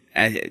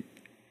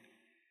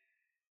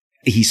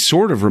 he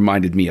sort of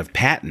reminded me of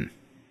Patton,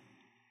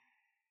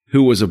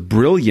 who was a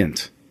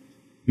brilliant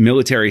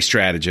military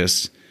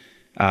strategist.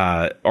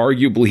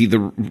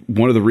 Arguably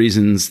one of the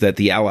reasons that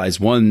the Allies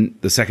won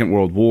the Second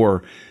World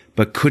War,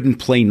 but couldn't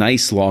play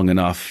nice long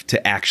enough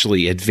to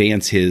actually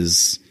advance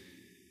his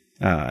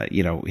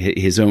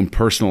own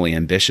personal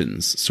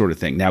ambitions, sort of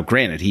thing. Now,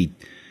 granted, he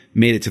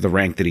made it to the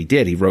rank that he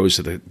did. He rose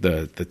to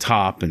the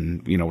top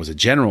and, was a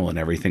general and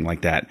everything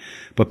like that.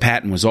 But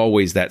Patton was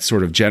always that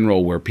sort of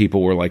general where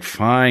people were like,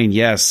 fine,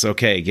 yes,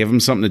 okay, give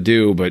him something to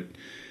do, but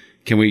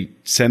can we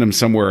send him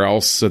somewhere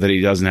else so that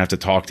he doesn't have to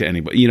talk to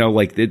anybody?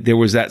 There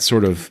was that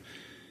sort of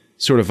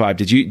vibe.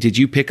 Did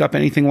you pick up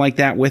anything like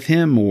that with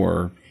him,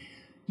 or?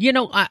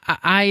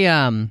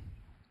 I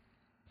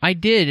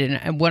did,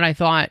 and what I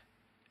thought,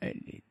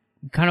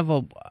 kind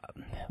of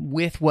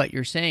with what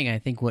you're saying, I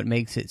think what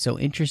makes it so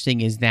interesting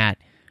is that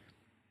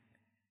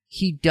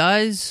he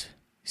does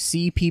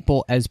see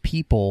people as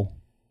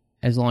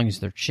long as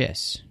they're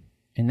Chiss.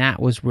 And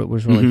that was what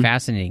was really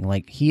fascinating.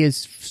 Like, he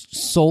is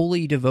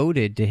solely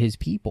devoted to his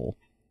people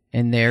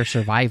and their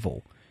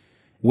survival.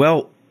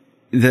 Well,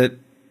 the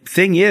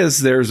thing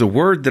is, there's a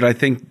word that I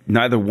think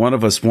neither one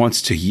of us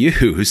wants to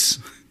use,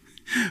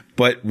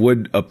 but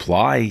would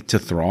apply to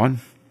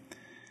Thrawn.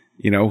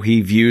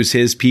 He views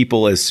his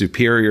people as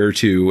superior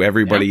to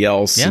everybody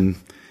else, and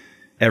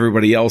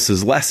everybody else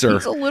is lesser.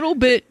 He's a little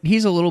bit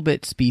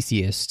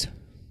speciesist.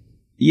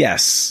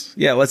 Yes.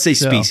 Yeah, let's say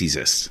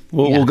speciesist.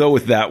 We'll go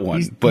with that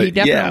one. But he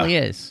definitely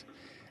is.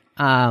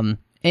 And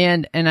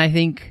I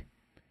think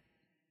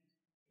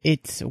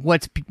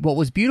what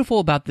was beautiful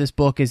about this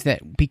book is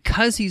that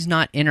because he's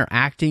not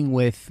interacting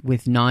with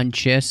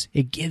non-Chiss,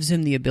 it gives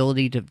him the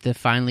ability to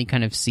finally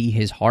kind of see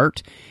his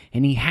heart.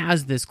 And he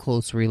has this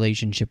close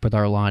relationship with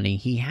Arlani.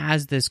 He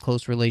has this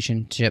close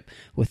relationship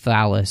with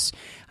Thalos.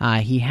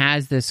 He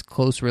has this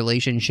close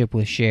relationship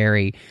with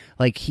Sherry.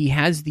 Like, he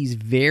has these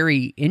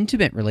very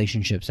intimate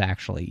relationships,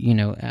 actually,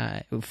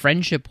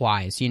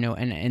 friendship-wise,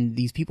 and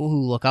these people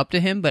who look up to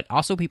him, but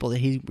also people that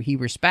he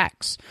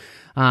respects.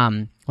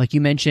 Like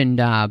you mentioned,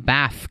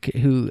 Bafk,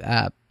 who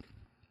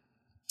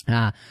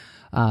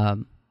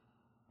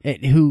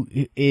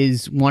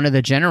is one of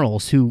the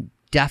generals who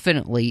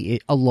definitely,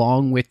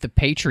 along with the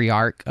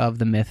patriarch of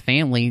the Myth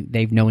family,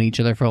 they've known each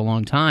other for a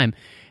long time.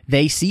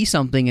 They see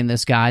something in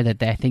this guy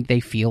that I think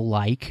they feel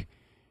like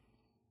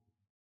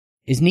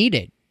is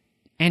needed.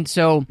 And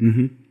so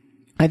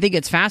I think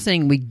it's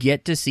fascinating we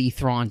get to see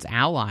Thrawn's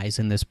allies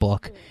in this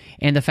book,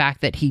 and the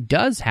fact that he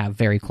does have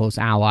very close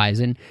allies.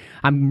 And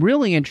I'm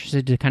really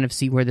interested to kind of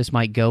see where this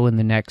might go in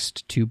the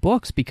next two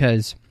books,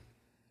 because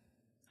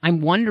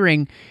I'm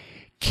wondering,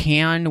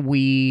 can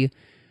we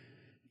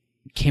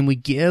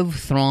give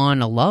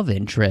Thrawn a love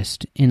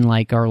interest in,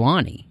 like,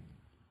 Arlani?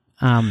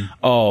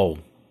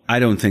 I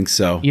don't think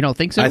so. You don't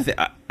think so?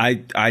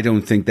 I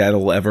don't think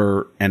that'll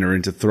ever enter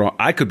into Thrawn.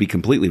 I could be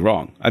completely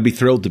wrong. I'd be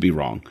thrilled to be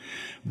wrong.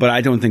 But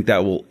I don't think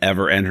that will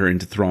ever enter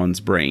into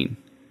Thrawn's brain.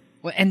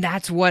 Well, and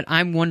that's what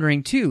I'm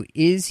wondering, too.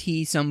 Is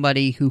he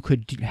somebody who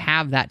could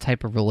have that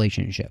type of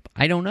relationship?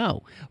 I don't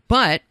know.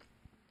 But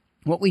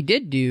what we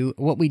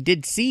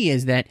did see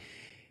is that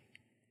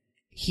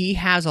he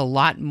has a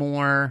lot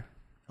more,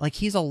 like,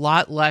 he's a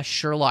lot less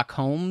Sherlock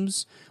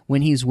Holmes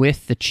when he's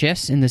with the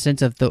Chiss in the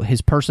sense of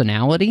his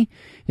personality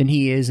than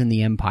he is in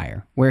the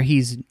Empire, where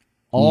he's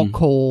all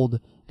cold,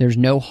 there's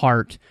no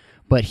heart.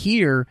 But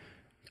here,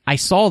 I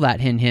saw that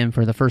in him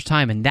for the first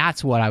time, and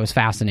that's what I was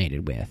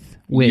fascinated with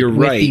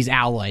these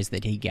allies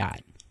that he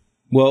got.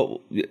 Well,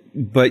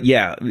 but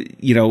yeah,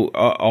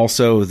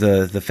 also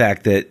the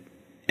fact that,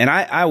 and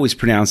I always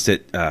pronounced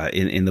it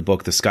in the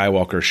book, the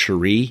Skywalker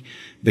Cherie,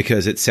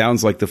 because it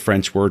sounds like the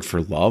French word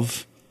for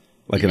love,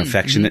 like an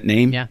affectionate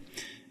name. Yeah.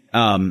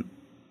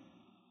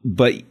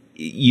 But,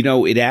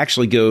 it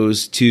actually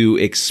goes to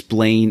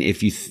explain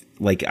if you,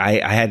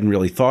 I hadn't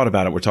really thought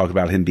about it. We're talking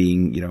about him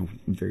being,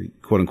 very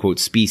quote unquote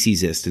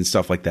speciesist and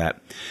stuff like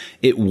that.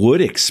 It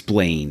would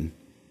explain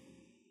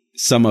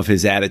some of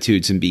his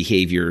attitudes and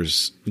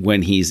behaviors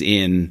when he's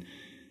in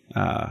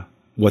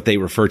what they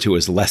refer to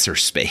as lesser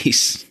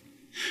space,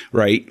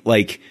 right?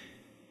 Like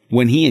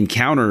when he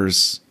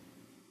encounters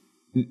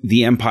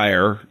the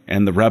Empire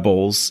and the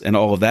rebels and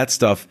all of that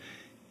stuff,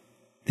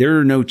 there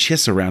are no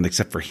Chiss around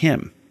except for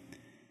him.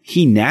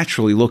 He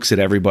naturally looks at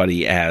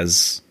everybody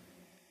as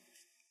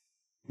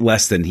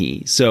less than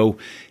he. So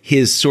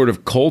his sort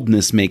of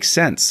coldness makes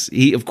sense.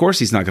 Of course,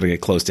 he's not going to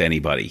get close to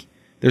anybody.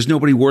 There's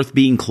nobody worth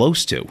being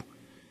close to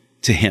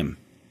him.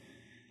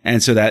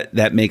 And so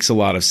that makes a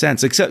lot of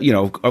sense. Except,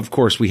 of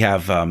course, we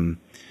have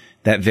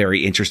that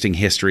very interesting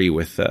history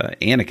with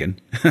Anakin.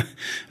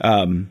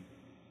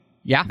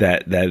 Yeah.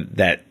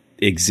 That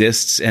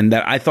exists and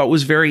that I thought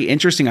was very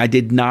interesting. I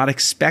did not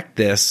expect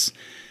this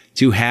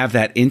to have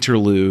that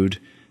interlude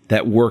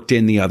that worked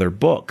in the other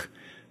book,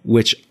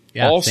 which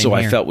also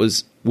I felt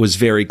was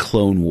very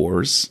Clone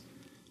Wars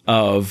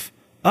of,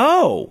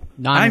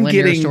 I'm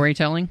getting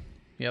storytelling.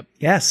 Yep.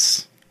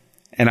 Yes.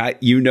 And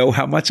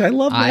how much I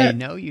love that. I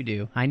know you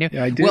do. I know.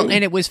 Yeah, I do. Well,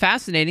 and it was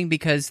fascinating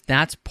because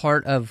that's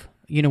part of,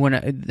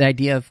 when the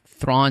idea of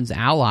Thrawn's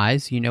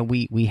allies,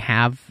 we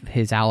have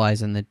his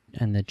allies and the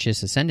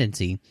Chiss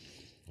ascendancy,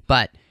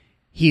 but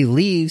he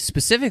leaves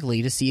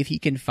specifically to see if he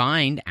can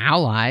find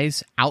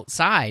allies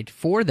outside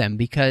for them,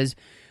 because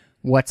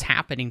what's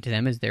happening to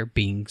them is they're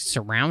being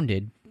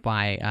surrounded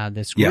by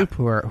this group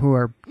who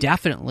are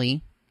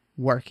definitely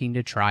working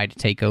to try to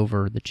take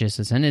over the Chiss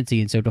ascendancy.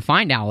 And so to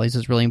find allies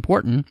is really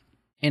important.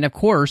 And of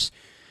course,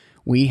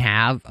 we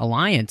have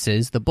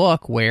Alliances, the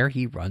book, where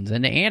he runs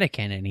into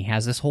Anakin and he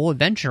has this whole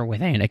adventure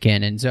with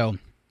Anakin. And so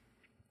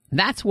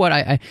that's what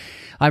I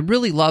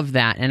really love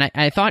that. And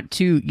I thought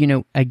too,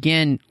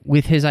 again,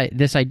 with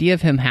this idea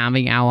of him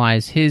having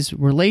allies, his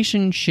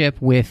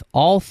relationship with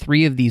all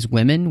three of these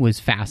women was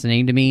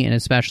fascinating to me, and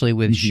especially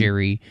with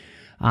Cherie.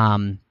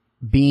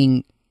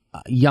 Being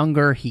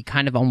younger, he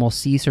kind of almost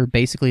sees her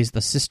basically as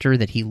the sister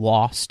that he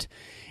lost.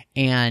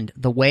 And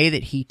the way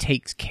that he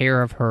takes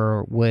care of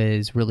her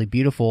was really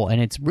beautiful.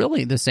 And it's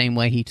really the same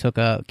way he took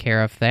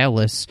care of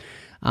Thalos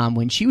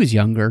when she was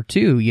younger,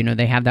 too.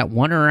 They have that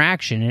one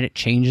interaction, and it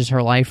changes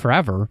her life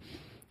forever.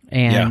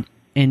 And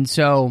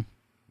so,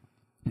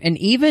 and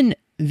even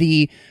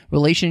the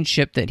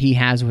relationship that he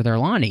has with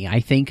Erlani, I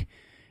think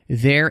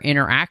their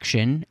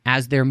interaction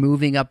as they're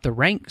moving up the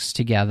ranks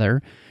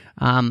together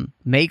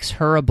makes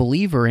her a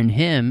believer in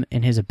him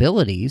and his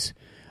abilities.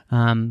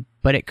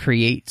 But it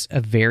creates a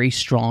very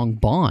strong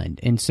bond.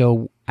 And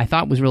so I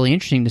thought it was really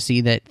interesting to see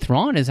that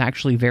Thrawn is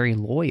actually very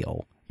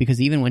loyal, because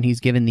even when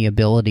he's given the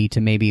ability to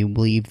maybe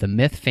leave the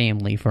Myth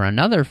family for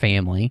another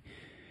family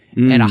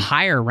at a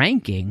higher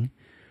ranking,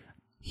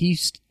 he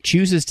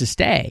chooses to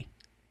stay.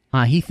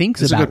 He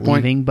thinks about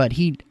leaving, but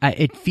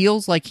it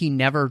feels like he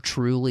never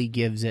truly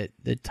gives it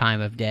the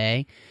time of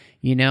day,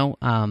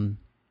 and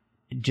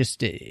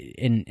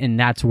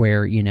that's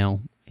where,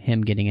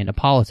 him getting into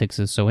politics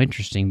is so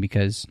interesting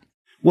because...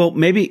 Well,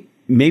 maybe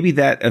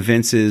that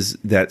evinces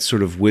that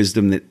sort of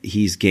wisdom that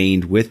he's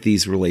gained with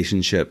these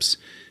relationships.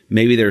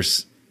 Maybe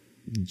there's,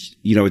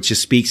 it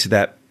just speaks to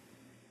that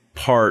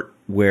part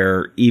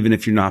where even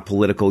if you're not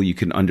political, you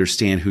can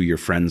understand who your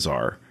friends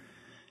are.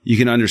 You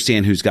can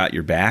understand who's got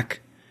your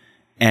back.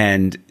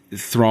 And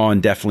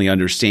Thrawn definitely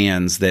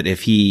understands that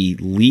if he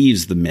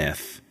leaves the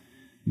Myth,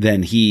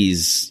 then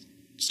he's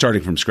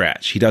starting from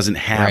scratch. He doesn't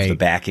have the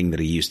backing that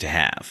he used to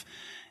have.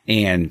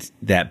 And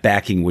that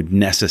backing would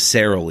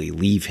necessarily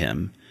leave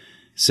him.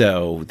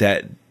 So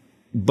that,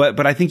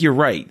 but I think you're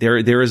right.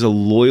 There is a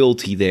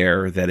loyalty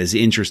there that is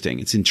interesting.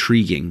 It's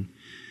intriguing,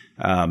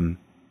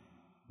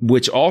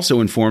 which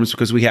also informs,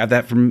 because we have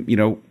that from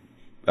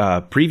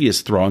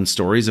previous Thrawn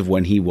stories of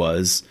when he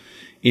was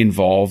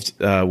involved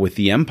with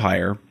the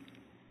Empire,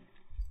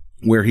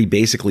 where he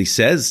basically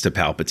says to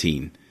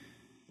Palpatine,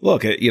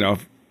 "Look,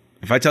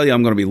 if I tell you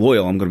I'm going to be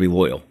loyal, I'm going to be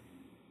loyal,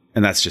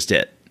 and that's just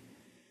it.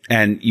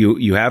 And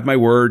you have my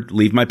word,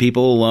 leave my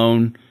people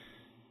alone,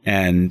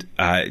 and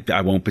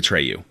I won't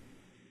betray you."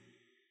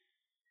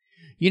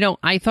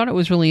 I thought it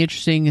was really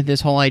interesting,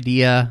 this whole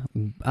idea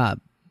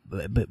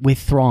with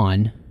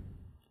Thrawn.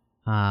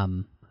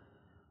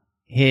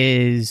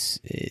 This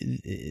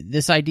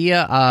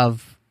idea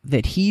of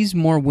that he's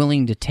more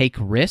willing to take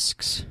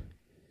risks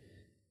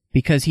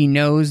because he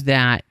knows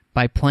that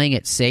by playing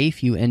it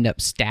safe, you end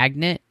up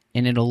stagnant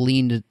and it'll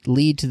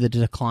lead to the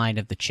decline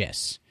of the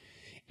Chiss.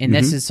 And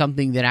this is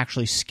something that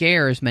actually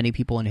scares many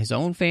people in his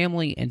own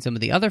family and some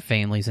of the other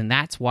families, and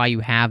that's why you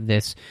have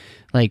this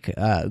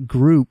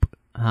group,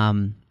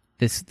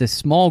 this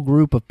small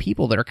group of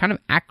people that are kind of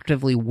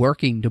actively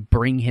working to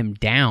bring him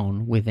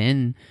down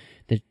within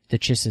the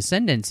Chiss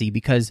ascendancy,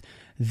 because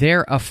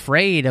they're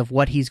afraid of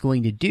what he's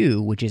going to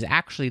do, which is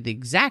actually the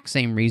exact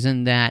same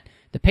reason that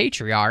the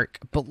Patriarch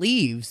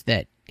believes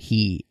that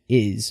he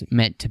is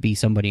meant to be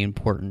somebody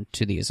important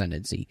to the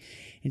ascendancy.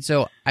 And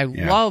so I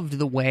loved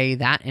the way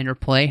that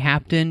interplay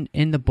happened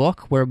in the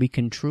book, where we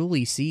can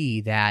truly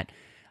see that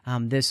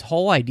this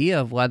whole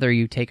idea of whether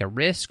you take a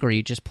risk or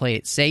you just play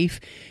it safe,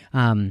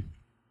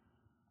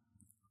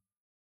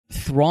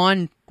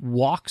 Thrawn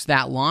walks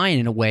that line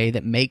in a way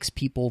that makes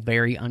people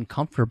very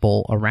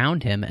uncomfortable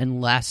around him,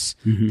 unless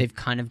they've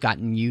kind of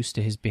gotten used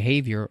to his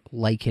behavior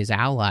like his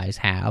allies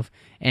have,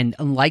 and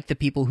unlike the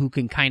people who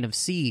can kind of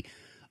see,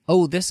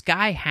 oh, this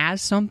guy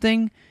has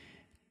something,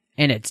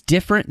 and it's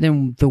different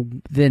than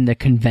the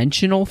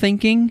conventional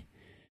thinking.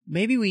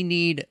 Maybe we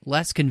need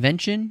less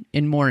convention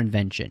and more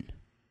invention.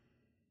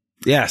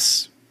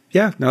 Yes.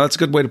 Yeah, no, that's a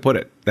good way to put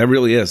it. That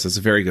really is. That's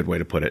a very good way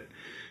to put it.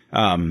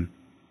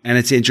 And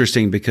it's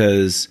interesting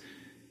because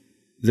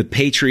the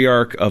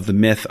Patriarch of the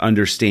myth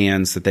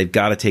understands that they've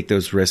got to take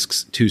those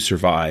risks to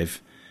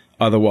survive.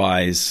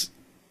 Otherwise,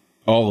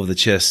 all of the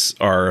Chiss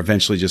are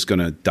eventually just going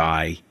to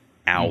die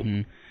out.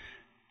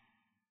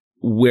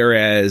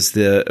 Whereas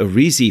the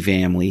Arizi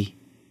family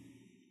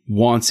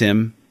wants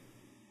him,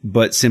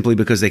 but simply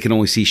because they can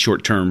only see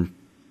short-term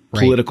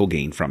political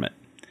gain from it.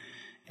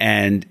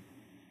 And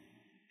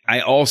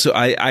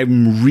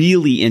I'm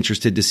really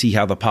interested to see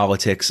how the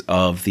politics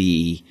of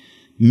the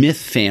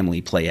myth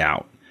family play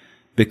out,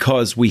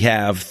 because we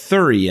have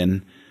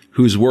Thurian,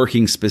 who's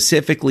working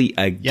specifically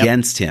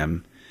against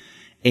him.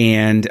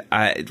 And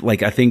I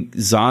think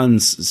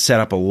Zahn's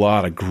set up a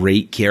lot of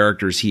great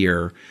characters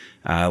here,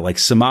 like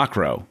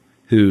Samakro,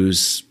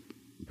 who's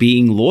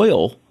being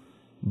loyal,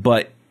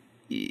 but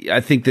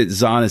I think that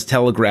Zahn is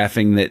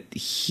telegraphing that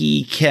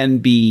he can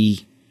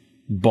be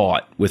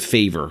bought with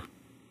favor,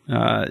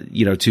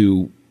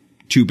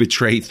 to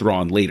betray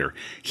Thrawn later.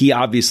 He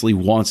obviously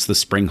wants the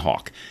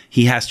Springhawk.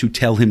 He has to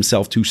tell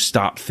himself to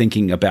stop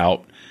thinking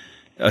about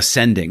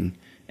ascending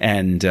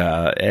and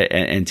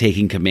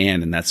taking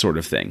command and that sort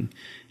of thing.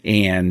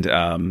 And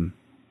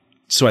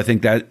so I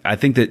think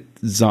that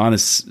Zahn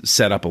has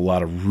set up a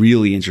lot of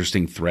really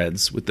interesting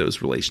threads with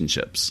those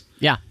relationships.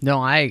 Yeah,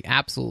 no, I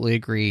absolutely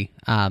agree.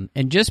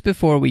 And just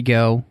before we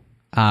go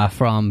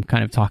from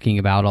kind of talking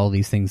about all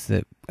these things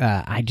that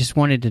I just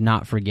wanted to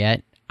not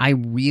forget, I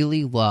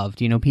really loved,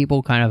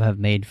 people kind of have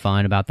made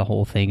fun about the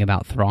whole thing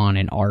about Thrawn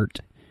and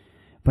art,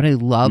 but I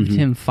loved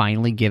him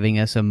finally giving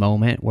us a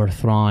moment where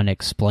Thrawn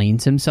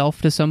explains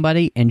himself to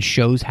somebody and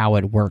shows how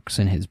it works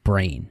in his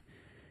brain.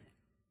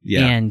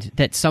 Yeah. And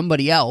that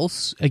somebody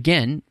else,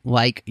 again,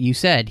 like you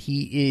said,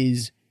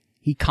 he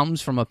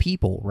comes from a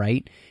people,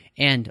 right?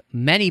 And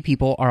many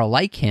people are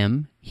like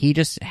him. He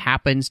just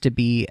happens to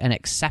be an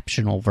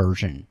exceptional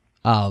version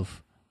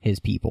of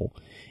his people.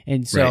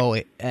 And so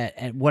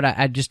what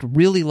I just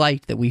really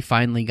liked that we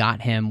finally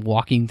got him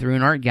walking through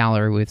an art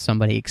gallery with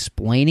somebody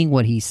explaining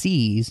what he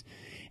sees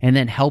and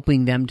then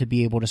helping them to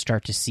be able to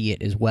start to see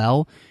it as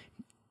well.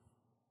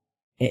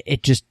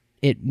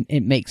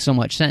 It makes so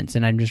much sense,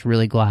 and I'm just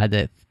really glad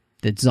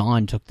that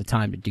Zahn took the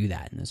time to do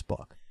that in this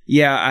book.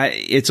 Yeah,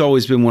 it's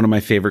always been one of my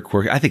favorite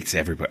quirks. I think it's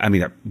everybody. I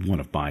mean, one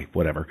of my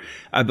whatever.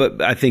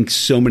 But I think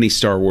so many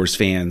Star Wars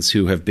fans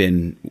who have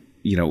been,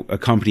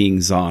 accompanying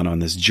Zahn on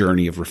this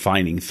journey of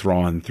refining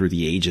Thrawn through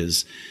the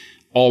ages,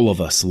 all of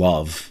us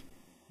love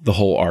the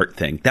whole art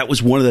thing. That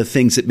was one of the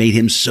things that made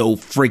him so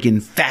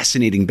friggin'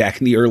 fascinating back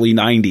in the early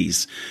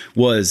 90s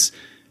was,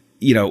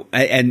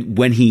 and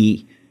when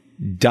he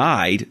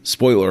died,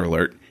 spoiler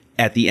alert,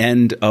 at the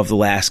end of The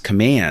Last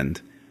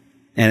Command,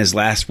 and his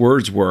last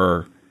words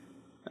were,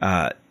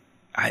 I'm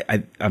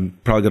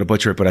probably going to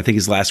butcher it, but I think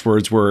his last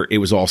words were, "It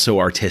was also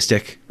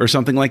artistic," or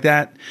something like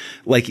that.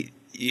 Like,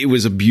 it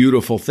was a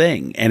beautiful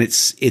thing. And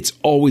it's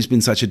always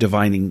been such a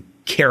defining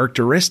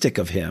characteristic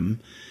of him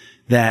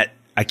that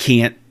I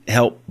can't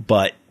help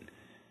but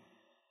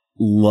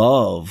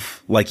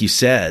love, like you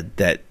said,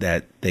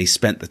 that they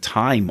spent the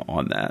time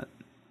on that.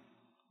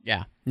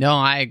 Yeah. No,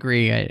 I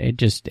agree.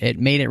 It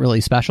made it really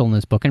special in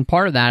this book. And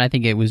part of that, I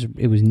think it was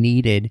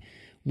needed.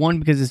 One,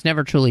 because it's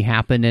never truly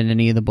happened in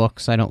any of the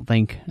books, I don't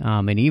think.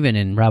 And even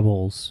in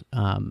Rebels,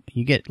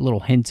 you get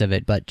little hints of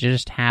it, but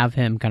just have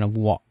him kind of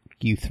walk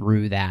you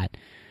through that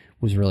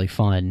was really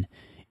fun.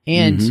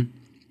 And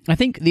I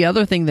think the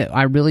other thing that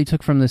I really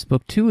took from this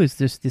book too is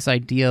this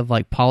idea of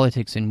like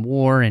politics and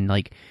war, and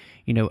like,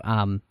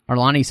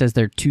 Arlani says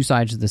they're two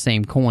sides of the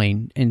same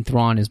coin, and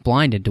Thrawn is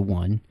blinded to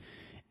one.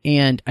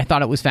 And I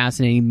thought it was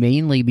fascinating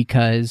mainly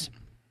because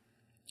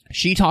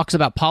she talks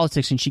about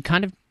politics, and she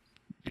kind of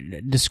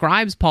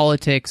describes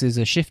politics as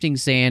a shifting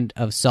sand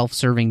of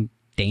self-serving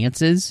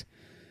dances.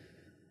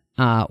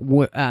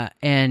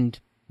 And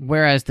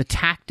whereas the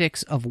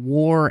tactics of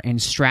war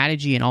and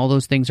strategy and all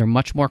those things are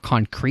much more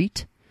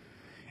concrete.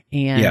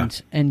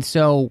 And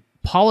so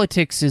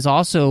politics is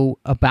also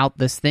about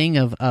this thing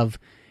of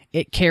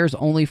it cares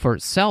only for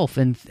itself.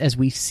 And as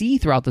we see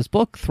throughout this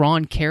book,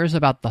 Thrawn cares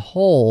about the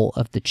whole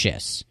of the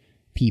Chiss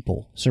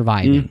people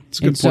surviving. That's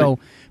a good point. So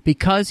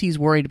because he's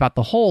worried about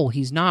the whole,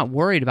 he's not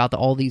worried about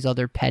all these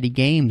other petty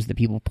games that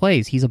people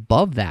plays. He's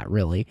above that,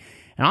 really.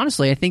 And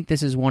honestly, I think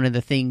this is one of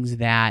the things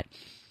that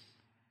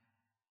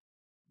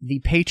the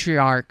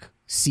Patriarch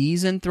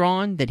sees in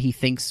Thrawn that he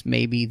thinks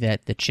maybe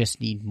that the Chiss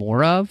need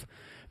more of.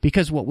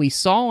 Because what we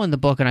saw in the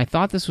book, and I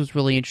thought this was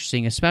really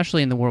interesting,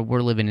 especially in the world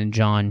we're living in,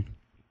 John,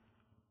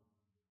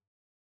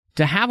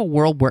 to have a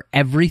world where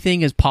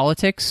everything is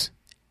politics,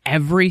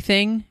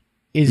 everything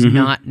is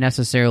not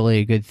necessarily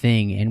a good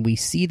thing. And we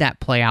see that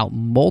play out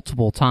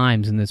multiple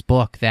times in this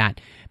book, that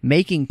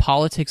making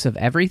politics of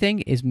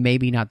everything is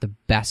maybe not the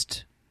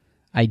best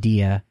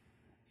idea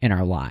in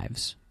our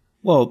lives.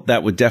 Well,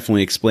 that would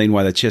definitely explain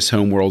why the Chiss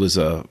homeworld is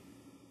a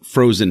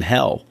frozen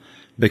hell.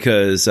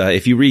 Because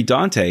if you read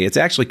Dante, it's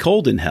actually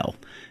cold in hell.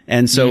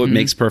 And so it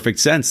makes perfect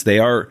sense. They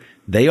are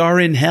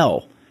in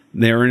hell.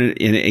 They're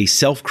in a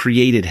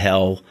self-created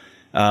hell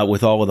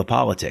with all of the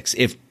politics.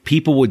 If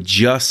people would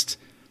just...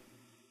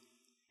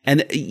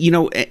 And, you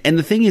know, and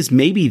the thing is,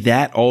 maybe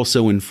that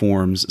also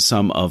informs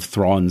some of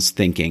Thrawn's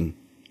thinking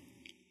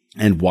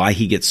and why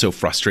he gets so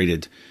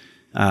frustrated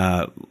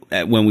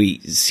when we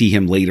see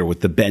him later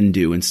with the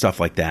Bendu and stuff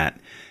like that,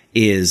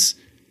 is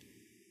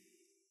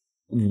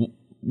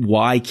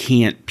why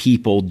can't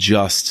people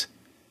just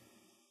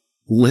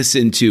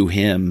listen to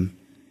him?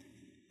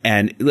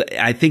 And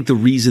I think the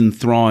reason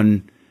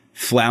Thrawn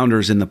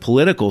flounders in the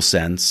political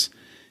sense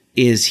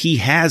is he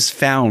has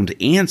found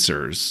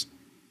answers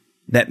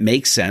that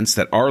make sense,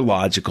 that are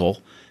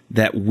logical,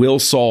 that will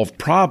solve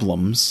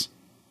problems.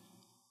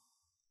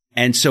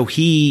 And so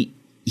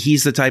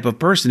he's the type of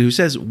person who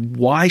says,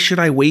 why should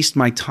I waste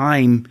my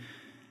time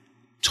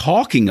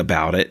talking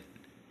about it?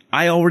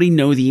 I already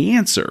know the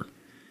answer.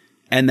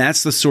 And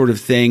that's the sort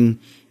of thing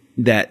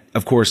that,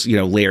 of course, you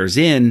know, layers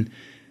in,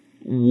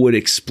 would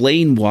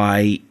explain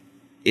why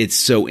it's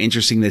so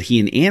interesting that he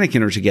and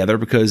Anakin are together,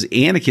 because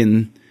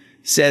Anakin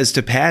says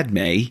to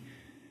Padme,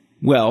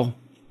 well,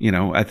 you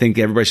know, I think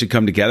everybody should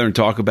come together and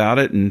talk about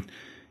it and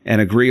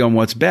agree on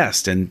what's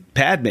best. And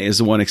Padme is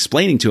the one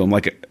explaining to him,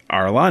 like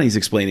Arlani's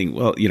explaining,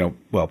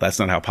 well, that's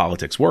not how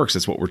politics works.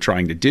 That's what we're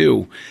trying to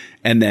do.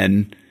 And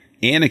then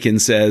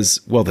Anakin says,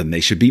 well, then they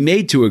should be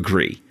made to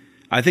agree.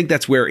 I think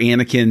that's where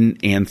Anakin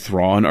and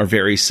Thrawn are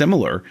very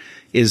similar.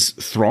 Is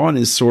Thrawn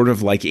is sort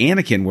of like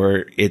Anakin,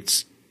 where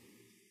it's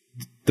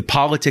the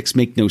politics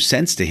make no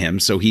sense to him,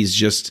 so he's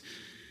just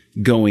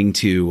going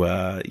to,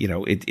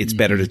 it's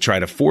better to try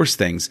to force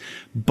things.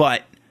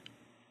 But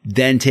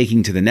then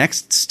taking to the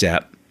next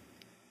step,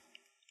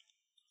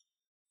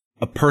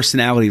 a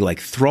personality like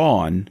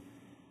Thrawn,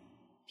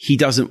 he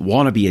doesn't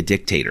want to be a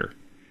dictator.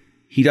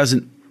 He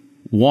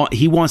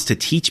wants to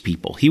teach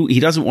people. He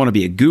doesn't want to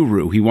be a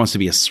guru. He wants to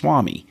be a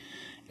swami.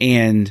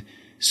 And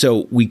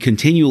so we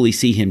continually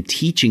see him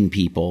teaching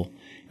people.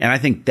 And I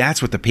think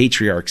that's what the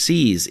Patriarch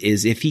sees,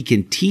 is if he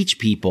can teach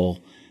people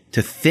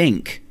to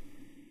think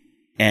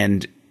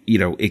and, you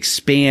know,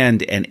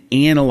 expand and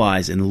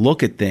analyze and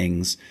look at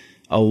things,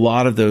 a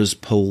lot of those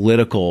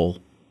political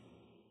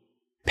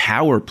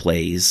power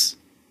plays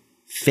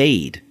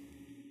fade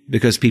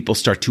because people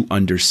start to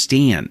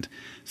understand.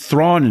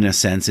 Thrawn, in a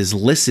sense, is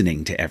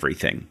listening to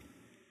everything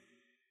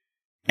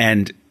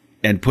and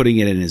putting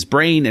it in his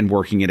brain and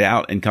working it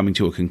out and coming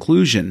to a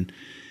conclusion.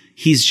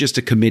 He's just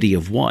a committee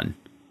of one.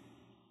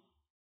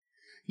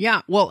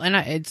 Yeah, well, and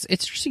it's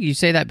interesting you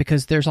say that,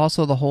 because there's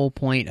also the whole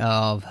point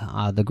of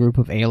the group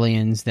of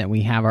aliens that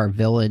we have our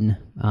villain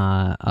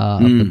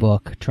of the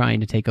book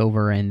trying to take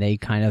over, and they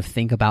kind of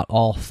think about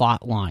all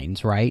thought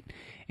lines, right?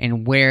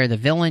 And where the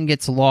villain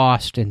gets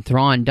lost and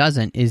Thrawn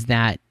doesn't is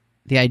that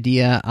the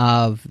idea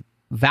of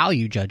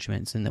value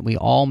judgments, and that we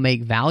all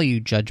make value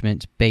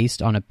judgments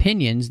based on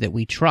opinions that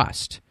we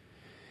trust.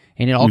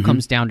 And it all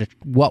comes down to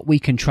what we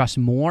can trust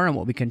more and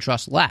what we can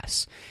trust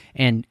less.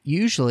 And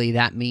usually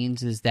that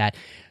means is that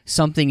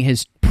something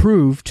has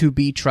proved to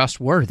be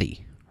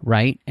trustworthy,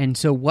 right? And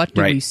so what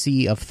do we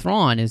see of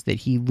Thrawn is that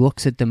he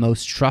looks at the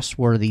most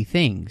trustworthy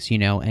things, you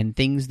know, and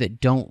things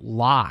that don't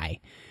lie.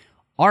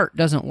 Art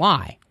doesn't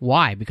lie.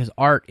 Why? Because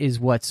art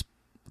is what's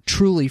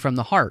truly from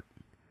the heart.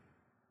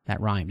 That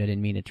rhymed. I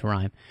didn't mean it to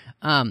rhyme.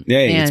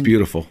 It's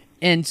beautiful.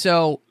 And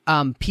so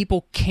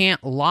people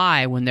can't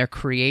lie when they're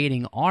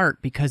creating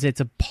art, because it's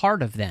a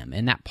part of them,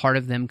 and that part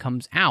of them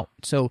comes out.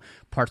 So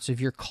parts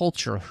of your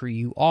culture, who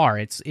you are.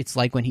 It's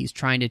like when he's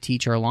trying to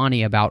teach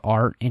Arlani about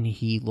art, and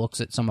he looks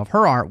at some of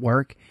her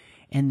artwork,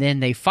 and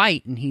then they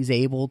fight, and he's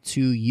able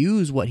to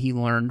use what he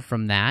learned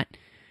from that,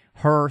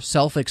 her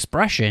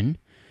self-expression,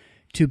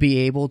 to be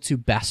able to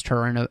best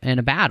her in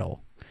a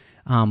battle.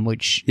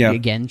 Which,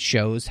 again,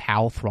 shows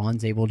how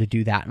Thrawn's able to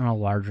do that in a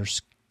larger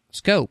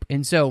scope.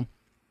 And so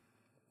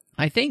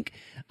I think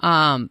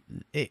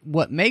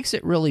what makes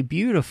it really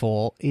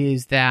beautiful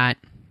is that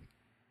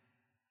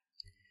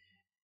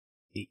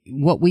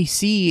what we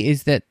see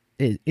is that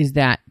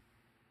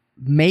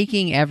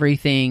making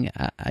everything,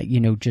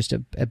 just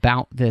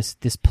about this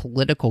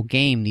political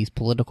game, these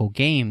political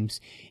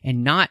games,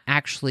 and not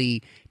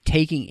actually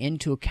taking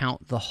into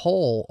account the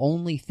whole,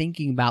 only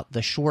thinking about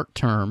the short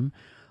term,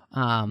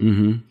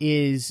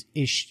 is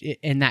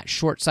and that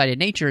short-sighted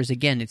nature is,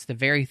 again, it's the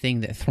very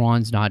thing that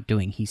Thrawn's not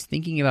doing. He's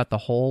thinking about the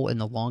whole in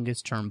the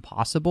longest term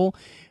possible.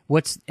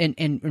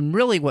 And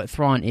really what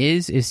Thrawn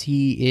is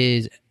he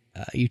is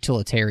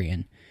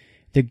utilitarian.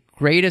 The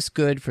greatest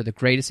good for the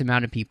greatest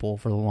amount of people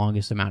for the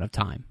longest amount of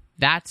time.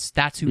 That's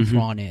who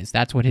Thrawn is.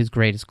 That's what his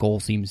greatest goal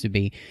seems to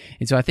be.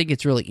 And so I think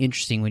it's really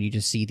interesting when you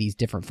just see these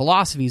different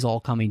philosophies all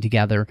coming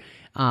together,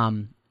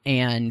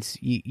 and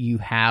you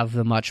have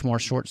the much more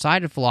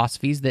short-sighted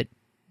philosophies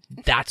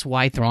that's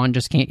why Thrawn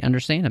just can't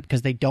understand them,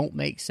 because they don't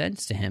make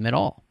sense to him at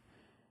all.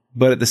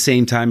 But at the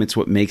same time, it's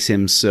what makes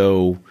him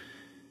so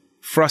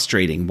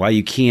frustrating, why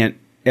you can't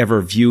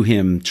ever view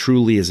him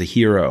truly as a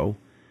hero,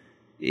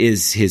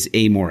 is his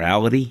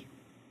amorality.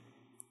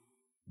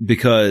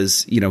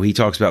 Because, he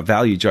talks about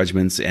value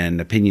judgments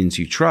and opinions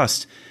you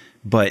trust,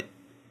 but,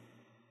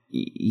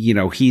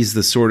 he's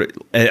the sort of,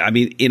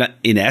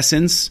 in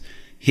essence,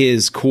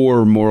 his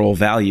core moral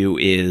value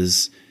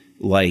is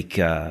like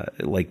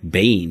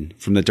Bane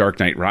from The Dark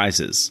Knight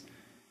Rises.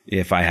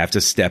 If I have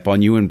to step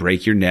on you and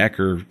break your neck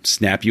or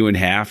snap you in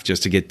half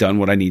just to get done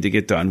what I need to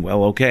get done,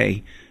 well,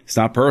 okay. It's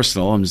not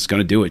personal. I'm just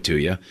going to do it to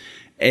you.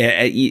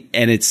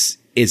 And it's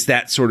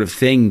that sort of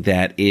thing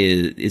that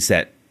is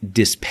that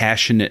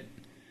dispassionate.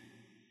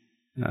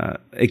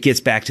 It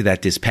gets back to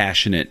that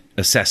dispassionate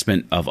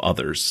assessment of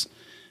others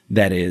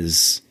that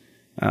is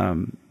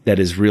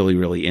really,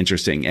 really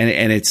interesting.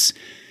 And it's,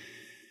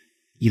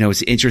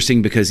 it's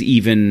interesting because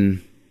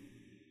even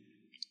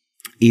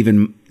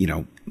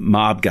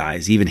mob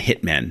guys, even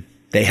hitmen,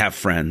 they have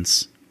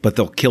friends, but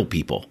they'll kill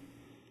people.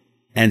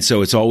 And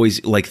so it's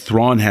always like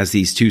Thrawn has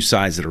these two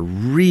sides that are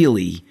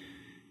really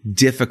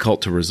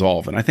difficult to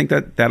resolve. And I think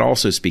that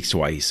also speaks to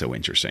why he's so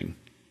interesting.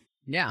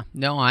 Yeah,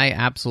 no, I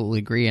absolutely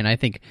agree. And I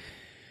think,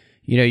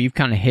 you've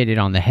kind of hit it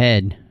on the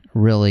head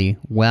really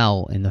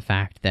well in the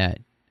fact that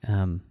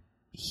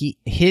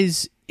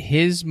his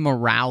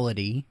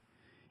morality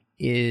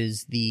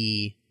is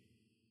the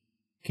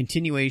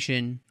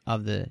continuation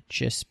of the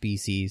Chiss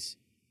species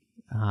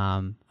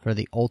for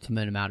the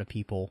ultimate amount of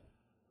people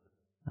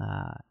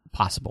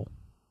possible,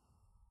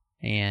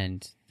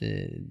 and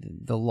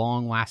the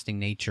long-lasting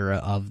nature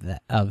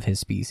of his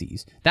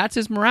species. That's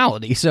his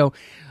morality. So,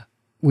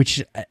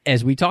 which,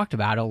 as we talked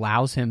about,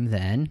 allows him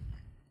then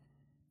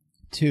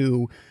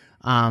to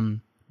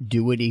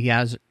do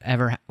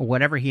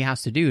whatever he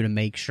has to do to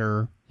make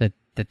sure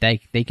that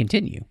they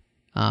continue,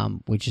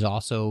 which is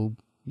also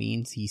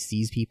means he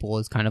sees people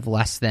as kind of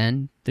less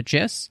than the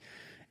Chiss,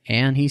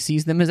 and he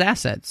sees them as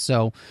assets.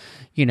 So,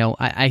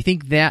 I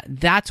think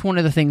that's one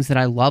of the things that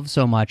I love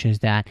so much is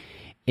that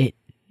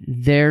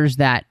there is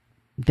that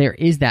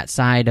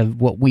side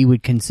of what we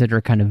would consider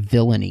kind of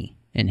villainy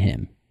in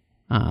him,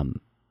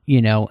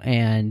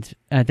 and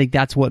I think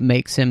that's what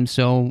makes him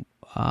so.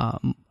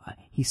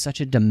 He's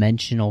such a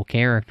dimensional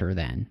character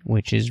then,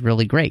 which is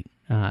really great.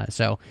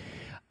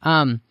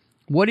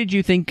 What did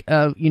you think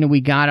of, we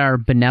got our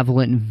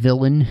benevolent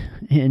villain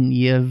in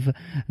Yiv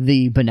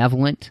the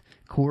Benevolent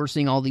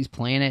coercing all these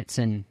planets,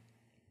 and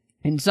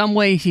in some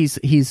ways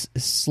he's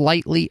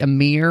slightly a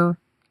mirror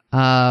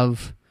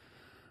of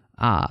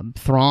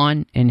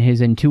Thrawn and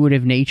his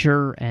intuitive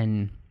nature,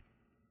 and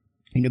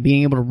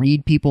being able to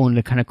read people and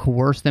to kind of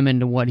coerce them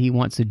into what he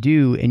wants to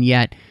do, and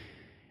yet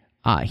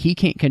he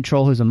can't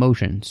control his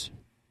emotions.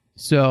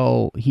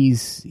 So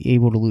he's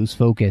able to lose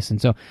focus.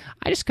 And so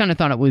I just kind of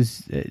thought it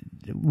was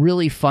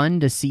really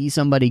fun to see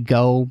somebody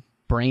go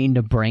brain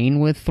to brain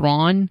with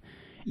Thrawn.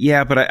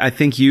 Yeah, but I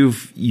think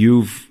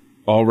you've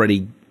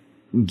already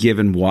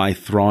given why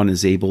Thrawn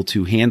is able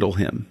to handle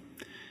him,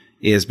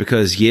 is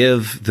because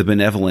Yiv the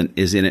Benevolent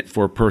is in it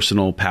for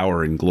personal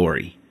power and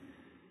glory.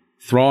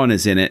 Thrawn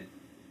is in it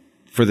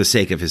for the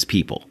sake of his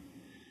people.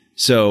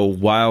 So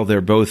while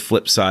they're both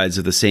flip sides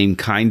of the same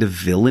kind of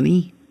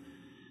villainy,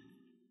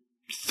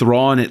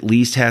 Thrawn at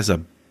least has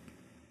a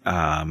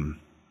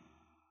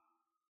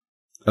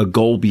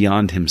goal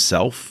beyond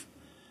himself,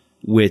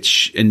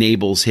 which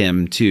enables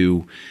him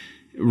to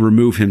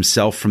remove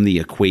himself from the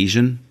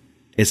equation.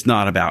 It's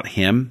not about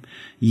him.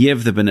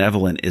 Yiv the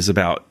Benevolent is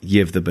about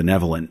Yiv the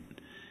Benevolent.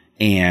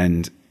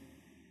 And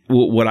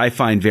what I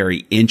find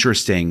very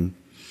interesting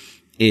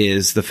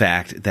is the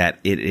fact that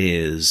it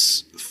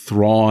is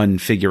Thrawn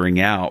figuring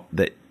out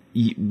that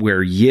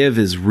where Yiv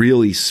is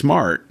really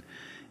smart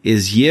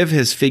is Yiv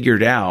has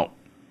figured out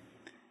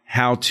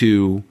how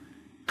to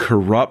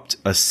corrupt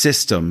a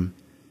system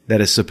that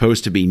is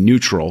supposed to be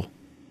neutral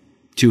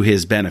to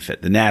his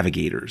benefit, the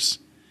navigators.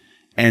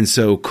 And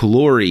so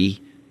Kalori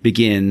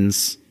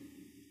begins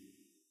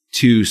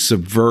to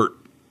subvert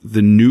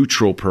the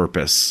neutral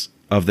purpose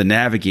of the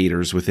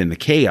navigators within the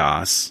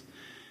chaos.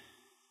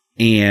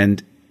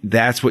 And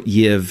that's what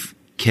Yiv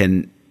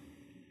can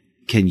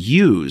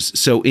use.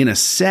 So in a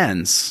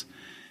sense,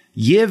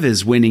 Yiv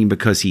is winning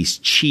because he's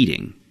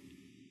cheating.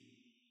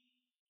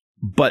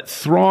 But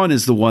Thrawn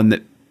is the one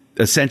that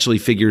essentially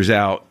figures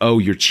out, oh,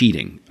 you're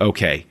cheating.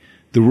 Okay,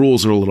 the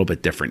rules are a little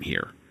bit different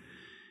here.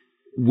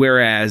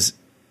 Whereas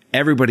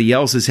everybody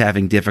else is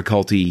having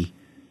difficulty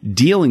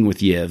dealing with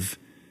Yiv,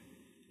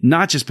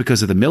 not just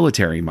because of the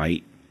military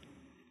might,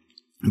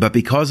 but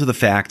because of the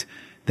fact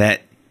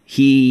that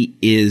he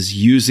is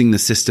using the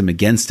system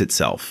against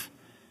itself.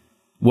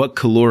 What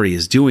Kalori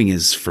is doing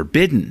is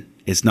forbidden.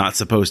 It's not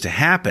supposed to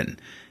happen.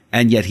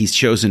 And yet he's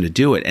chosen to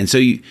do it. And so,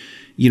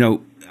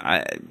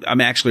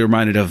 I'm actually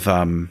reminded of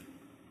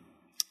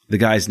the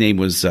guy's name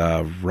was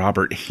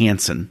Robert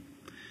Hansen,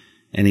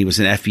 and he was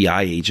an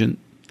FBI agent.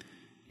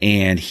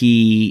 And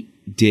he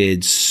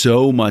did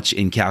so much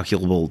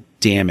incalculable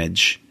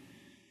damage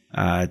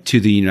to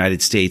the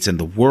United States and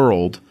the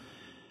world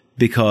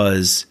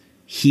because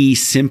he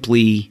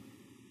simply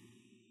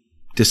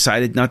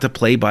decided not to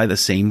play by the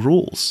same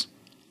rules.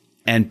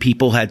 And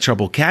people had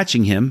trouble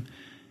catching him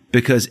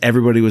because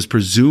everybody was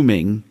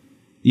presuming,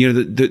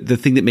 the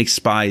thing that makes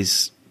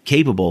spies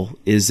capable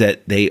is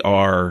that they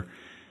are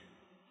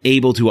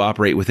able to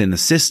operate within the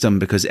system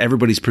because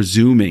everybody's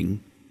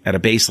presuming at a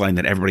baseline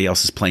that everybody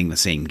else is playing the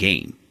same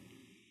game.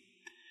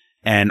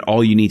 And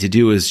all you need to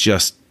do is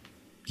just,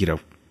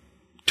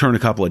 turn a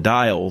couple of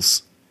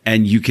dials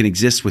and you can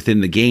exist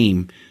within the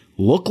game,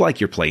 look like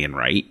you're playing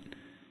right,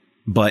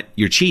 but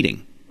you're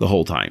cheating the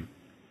whole time.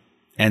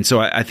 And so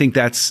I think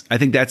that's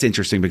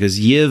interesting because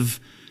Yiv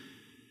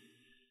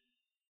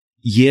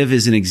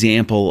is an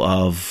example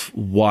of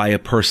why a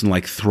person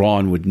like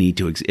Thrawn would need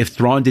to exist. If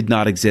Thrawn did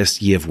not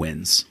exist, Yiv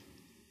wins.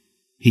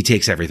 He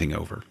takes everything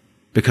over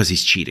because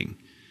he's cheating.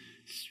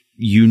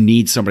 You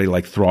need somebody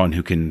like Thrawn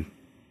who can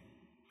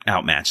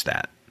outmatch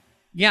that.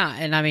 Yeah,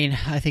 and I mean,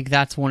 I think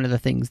that's one of the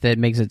things that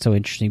makes it so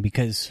interesting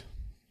because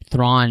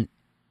Thrawn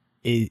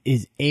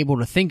is able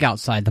to think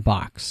outside the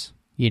box,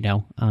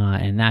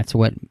 and that's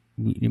what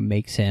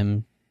makes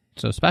him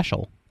so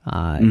special.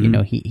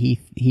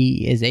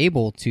 He is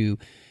able to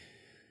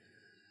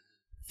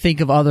think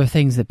of other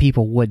things that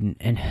people wouldn't,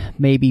 and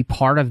maybe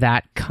part of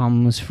that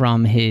comes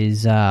from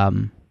his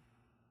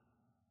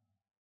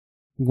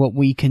what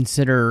we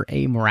consider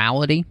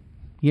amorality,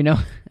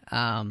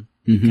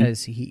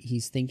 because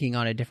he's thinking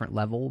on a different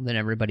level than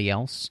everybody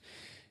else.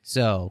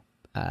 So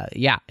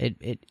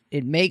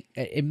it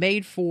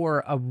made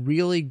for a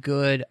really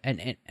good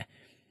an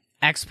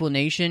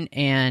explanation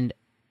and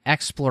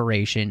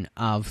exploration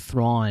of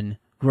Thrawn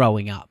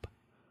growing up,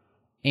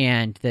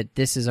 and that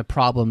this is a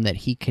problem that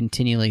he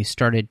continually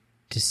started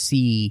to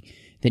see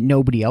that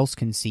nobody else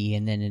can see,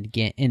 and then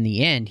again in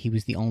the end he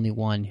was the only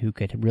one who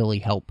could really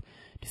help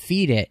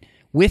defeat it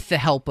with the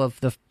help of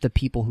the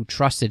people who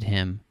trusted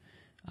him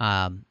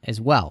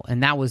as well.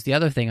 And that was the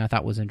other thing I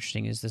thought was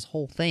interesting, is this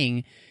whole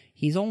thing,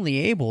 he's only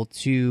able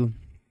to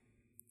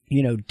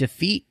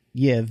defeat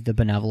Yiv the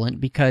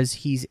Benevolent because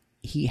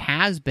he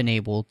has been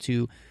able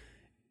to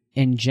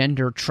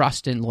engender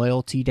trust and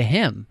loyalty to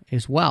him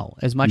as well.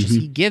 As much as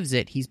he gives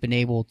it, he's been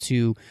able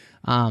to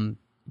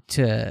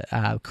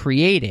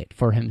create it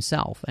for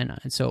himself.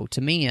 And so to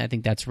me, I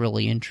think that's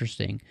really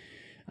interesting.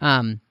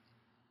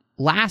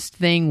 Last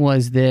thing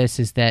is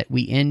that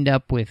we end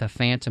up with a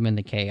Phantom in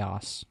the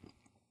Chaos.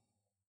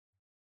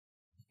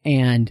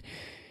 And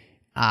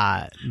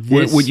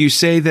would you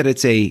say that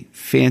it's a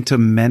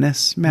Phantom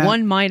Menace, Matt?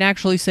 One might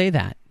actually say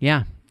that,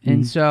 yeah.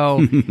 And so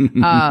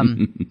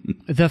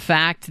the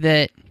fact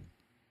that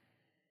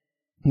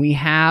we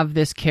have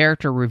this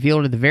character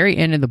revealed at the very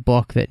end of the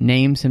book that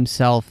names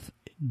himself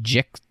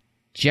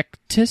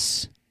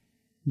Jictus.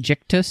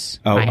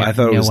 Oh, I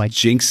thought it was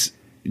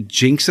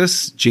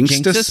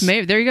Jinxus?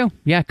 Maybe, there you go.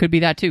 Yeah, it could be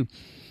that too.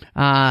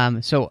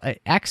 So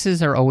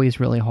X's are always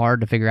really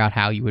hard to figure out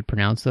how you would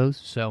pronounce those.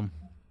 So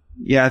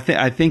yeah,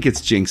 I think it's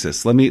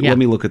Jinxus. Let me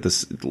look at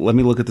this. Let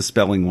me look at the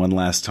spelling one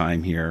last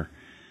time here.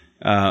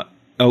 Oh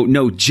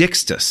no,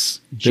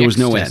 Jixtus. There was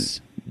no N.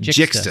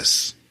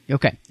 Jixtus.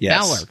 Okay,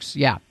 yes. That works.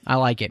 Yeah, I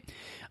like it.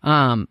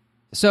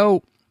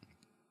 So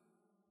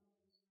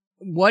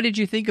what did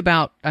you think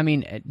about? I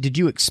mean, did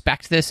you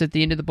expect this at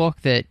the end of the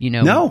book that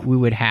No. we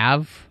would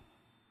have?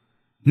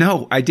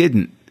 No, I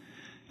didn't.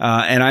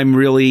 And I'm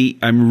really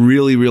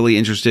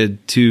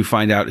interested to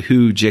find out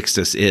who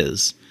Jixtus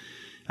is.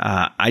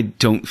 I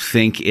don't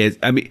think it.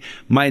 I mean,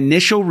 my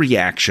initial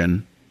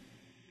reaction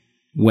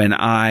when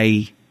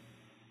that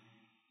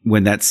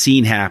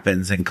scene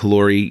happens and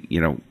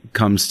Kalori,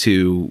 comes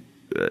to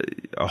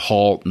a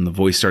halt and the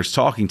voice starts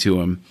talking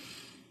to him,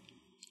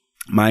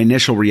 my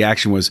initial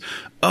reaction was,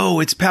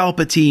 "Oh, it's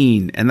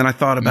Palpatine." And then I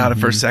thought about it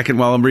for a second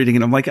while I'm reading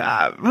it. I'm like,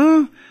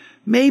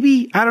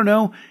 maybe, I don't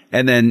know.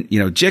 And then,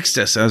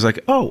 Jixtus, I was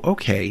like, oh,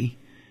 okay.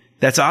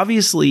 That's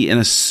obviously an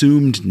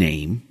assumed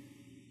name.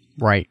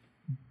 Right.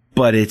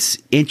 But it's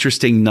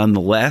interesting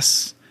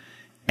nonetheless.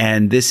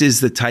 And this is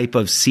the type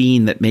of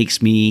scene that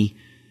makes me,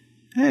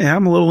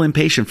 I'm a little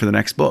impatient for the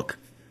next book.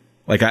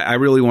 Like, I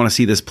really want to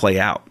see this play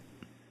out.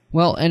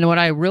 Well, and what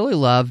I really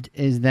loved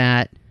is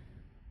that,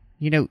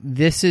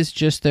 this is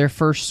just their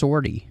first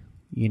sortie.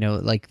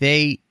 Like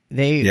they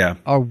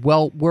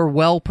we're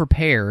well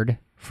prepared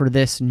for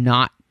this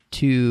not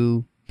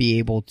to be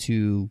able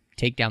to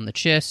take down the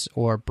Chiss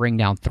or bring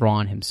down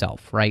Thrawn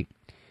himself, right?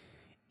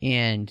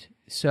 And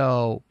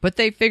so, but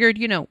they figured,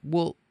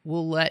 we'll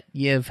let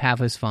Yiv have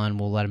his fun,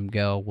 we'll let him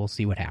go, we'll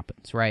see what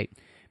happens, right?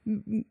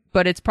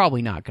 But it's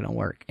probably not going to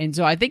work. And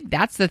so I think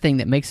that's the thing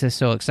that makes this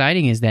so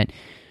exciting, is that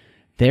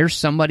there's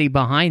somebody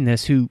behind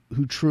this who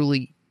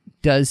truly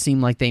does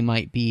seem like they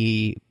might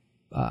be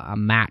a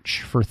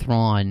match for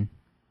Thrawn,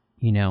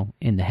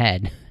 in the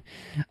head,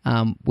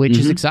 which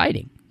is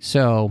exciting.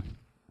 So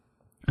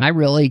I'm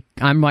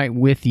right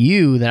with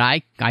you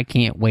that I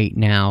can't wait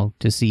now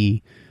to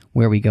see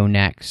where we go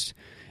next.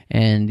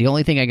 And the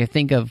only thing I could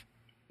think of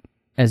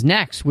as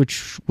next,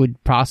 which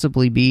would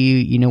possibly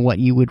be, what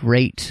you would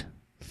rate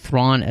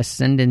Thrawn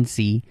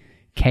Ascendancy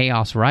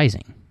Chaos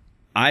Rising.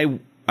 I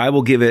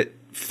will give it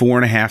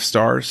 4.5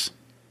 stars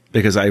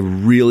because I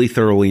really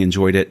thoroughly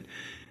enjoyed it.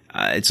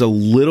 It's a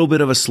little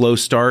bit of a slow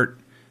start,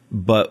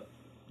 but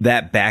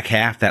that back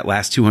half, that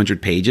last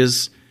 200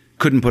 pages,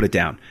 couldn't put it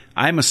down.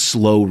 I'm a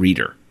slow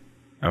reader.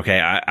 Okay,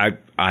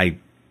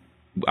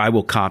 I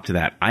will cop to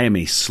that. I am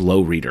a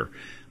slow reader.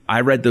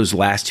 I read those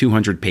last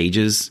 200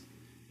 pages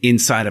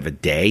inside of a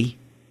day.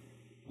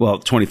 Well,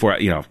 24,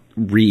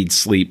 read,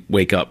 sleep,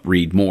 wake up,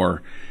 read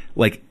more.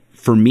 Like,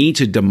 for me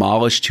to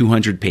demolish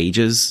 200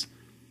 pages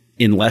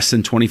in less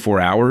than 24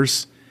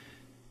 hours,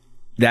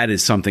 that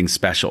is something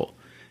special.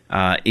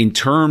 In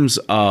terms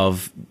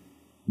of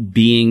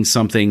being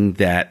something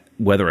that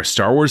whether a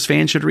Star Wars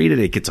fan should read it,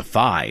 it gets a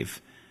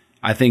 5.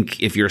 I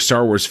think if you're a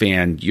Star Wars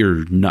fan,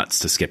 you're nuts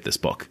to skip this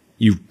book.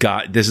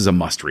 This is a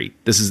must read.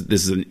 This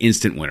is an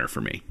instant winner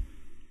for me.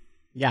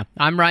 Yeah,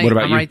 I'm right.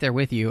 I'm right there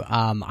with you.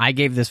 I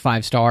gave this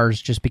 5 stars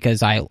just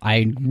because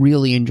I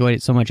really enjoyed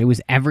it so much. It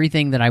was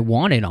everything that I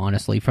wanted,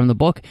 honestly, from the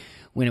book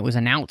when it was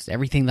announced.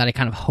 Everything that I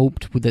kind of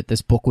hoped that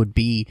this book would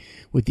be,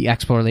 with the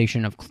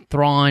exploration of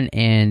Thrawn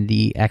and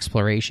the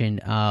exploration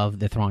of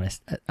the Thrawn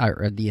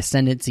or the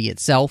Ascendancy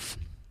itself.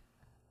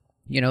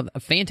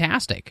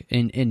 Fantastic.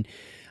 And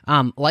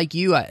like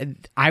you,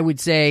 I would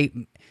say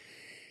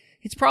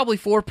it's probably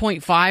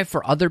 4.5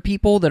 for other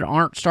people that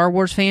aren't Star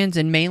Wars fans,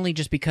 and mainly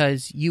just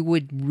because you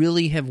would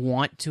really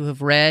want to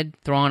have read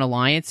Thrawn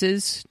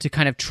Alliances to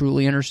kind of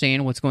truly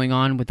understand what's going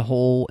on with the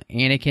whole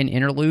Anakin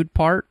interlude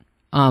part.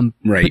 Right.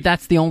 But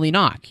that's the only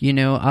knock,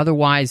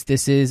 Otherwise,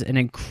 this is an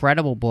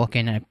incredible book,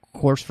 and of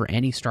course, for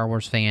any Star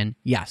Wars fan,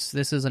 yes,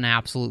 this is an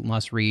absolute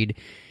must-read,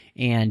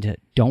 and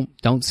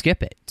don't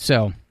skip it.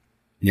 So,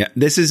 yeah,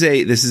 this is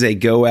a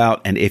go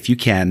out, and if you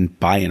can,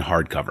 buy in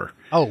hardcover.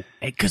 Oh,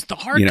 because the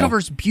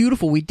hardcover's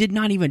beautiful. We did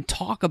not even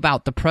talk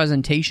about the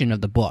presentation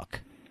of the book.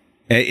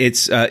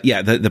 It's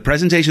the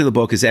presentation of the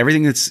book is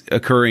everything that's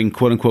occurring,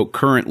 quote unquote,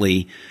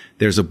 currently.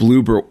 There's a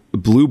blue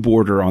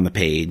border on the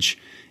page,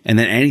 and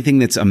then anything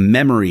that's a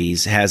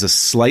memories has a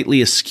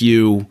slightly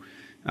askew,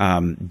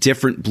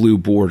 different blue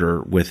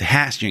border with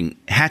hatching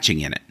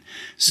in it.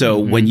 So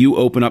when you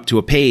open up to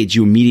a page,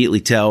 you immediately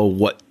tell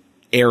what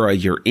era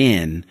you're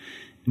in.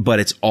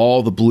 But it's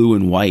all the blue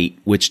and white,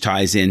 which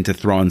ties into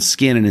Thrawn's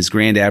skin and his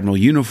Grand Admiral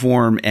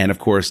uniform, and of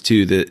course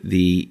to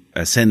the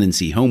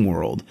Ascendancy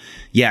homeworld.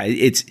 Yeah,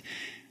 it's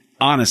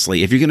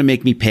honestly, if you're going to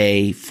make me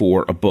pay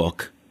for a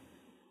book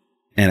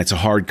and it's a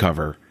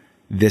hardcover,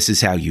 this is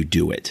how you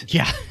do it.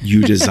 Yeah,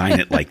 you design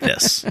it like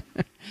this.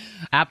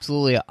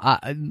 Absolutely,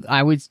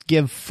 I would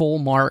give full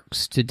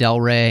marks to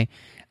Del Rey.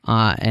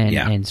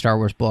 And Star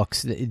Wars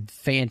books.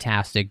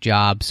 Fantastic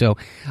job. So,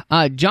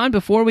 John,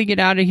 before we get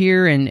out of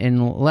here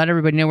and let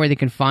everybody know where they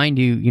can find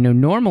you,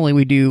 normally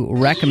we do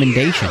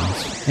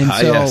recommendations.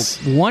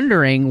 And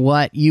wondering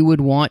what you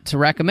would want to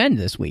recommend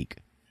this week.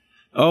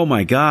 Oh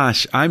my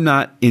gosh. I'm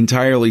not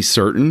entirely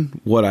certain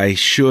what I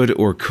should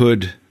or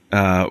could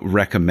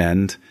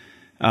recommend.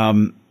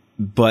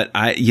 But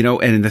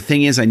and the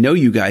thing is, I know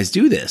you guys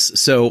do this,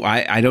 so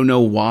I don't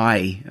know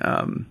why,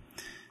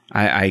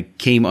 I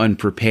came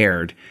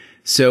unprepared.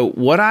 So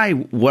what I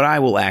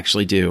will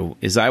actually do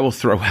is I will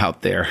throw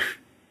out there.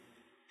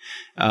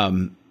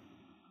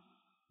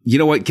 You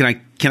know what? Can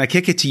I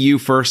kick it to you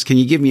first? Can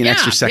you give me an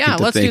extra second to think?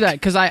 Yeah, let's do that,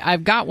 because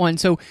I've got one.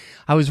 So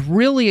I was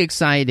really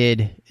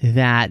excited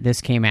that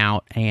this came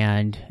out,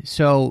 and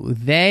so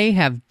they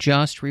have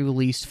just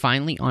re-released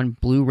finally on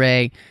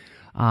Blu-ray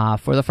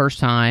for the first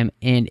time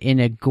in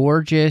a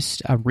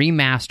gorgeous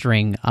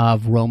remastering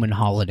of Roman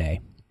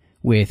Holiday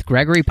with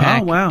Gregory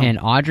Peck and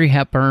Audrey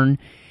Hepburn.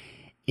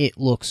 It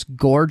looks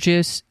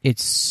gorgeous.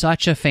 It's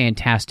such a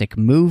fantastic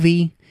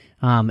movie.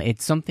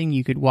 It's something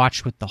you could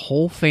watch with the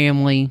whole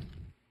family.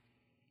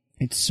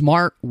 It's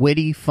smart,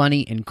 witty,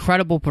 funny,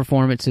 incredible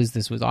performances.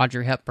 This was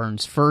Audrey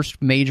Hepburn's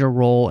first major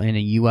role in a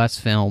U.S.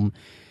 film.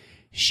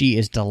 She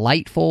is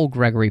delightful.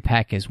 Gregory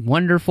Peck is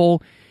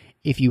wonderful.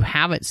 If you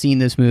haven't seen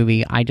this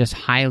movie, I just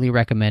highly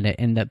recommend it.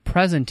 And the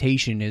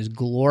presentation is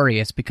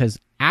glorious because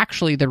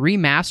actually the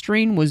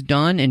remastering was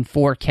done in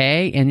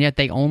 4K, and yet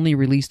they only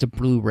released a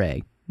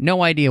Blu-ray.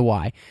 No idea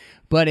why,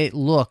 but it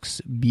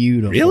looks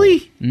beautiful.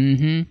 Really?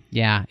 Mm-hmm.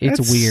 Yeah,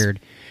 it's weird.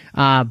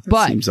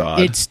 But seems odd.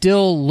 it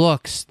still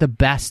looks the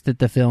best that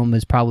the film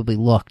has probably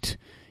looked.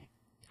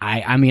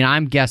 I mean,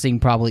 I'm guessing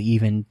probably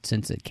even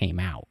since it came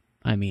out.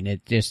 I mean,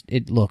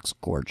 it looks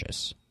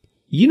gorgeous.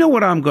 You know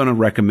what I'm going to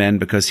recommend?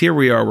 Because here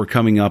we are, we're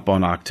coming up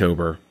on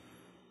October.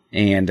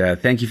 And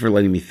thank you for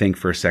letting me think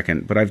for a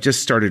second. But I've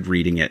just started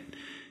reading it.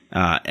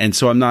 And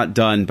so I'm not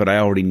done, but I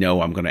already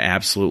know I'm going to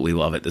absolutely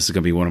love it. This is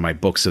going to be one of my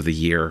books of the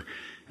year.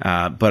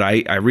 But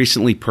I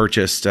recently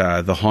purchased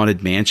The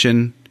Haunted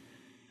Mansion,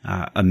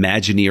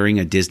 Imagineering,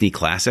 a Disney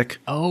classic.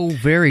 Oh,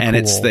 very cool. And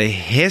it's the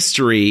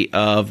history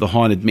of the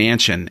Haunted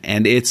Mansion.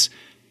 And it's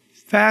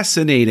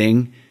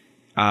fascinating.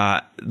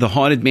 The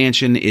Haunted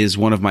Mansion is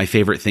one of my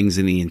favorite things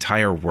in the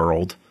entire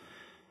world.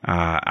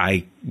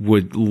 I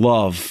would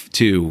love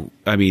to,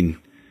 I would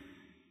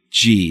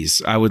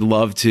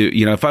love to,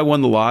 if I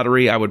won the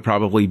lottery, I would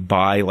probably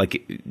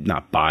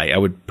I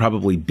would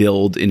probably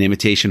build an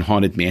imitation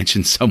Haunted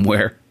Mansion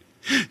somewhere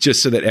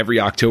just so that every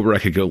October I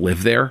could go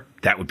live there.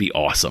 That would be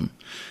awesome.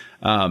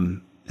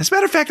 As a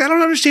matter of fact, I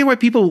don't understand why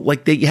people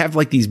they have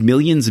these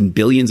millions and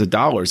billions of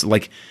dollars.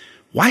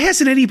 Why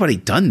hasn't anybody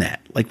done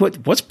that?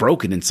 What's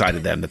broken inside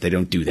of them that they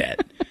don't do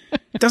that?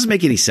 It doesn't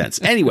make any sense.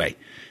 Anyway,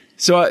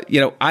 so,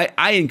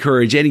 I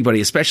encourage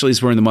anybody, especially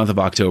as we're in the month of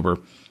October,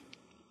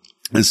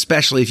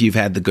 especially if you've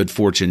had the good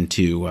fortune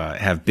to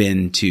have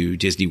been to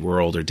Disney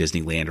World or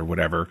Disneyland or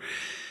whatever,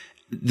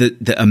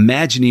 the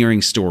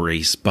Imagineering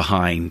stories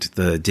behind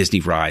the Disney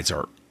rides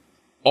are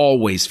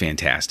always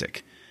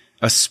fantastic,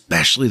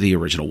 especially the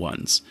original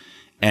ones.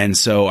 And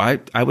so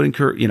I would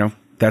encourage,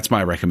 that's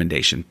my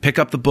recommendation. Pick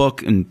up the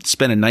book and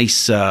spend a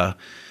nice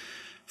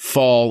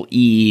fall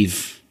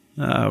eve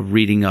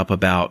reading up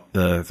about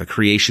the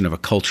creation of a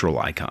cultural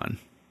icon.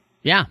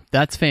 Yeah,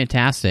 that's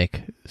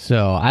fantastic.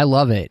 So I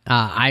love it.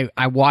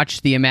 I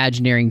watched the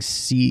Imagineering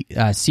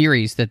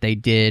series that they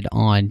did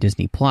on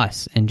Disney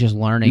Plus, and just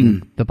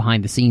learning the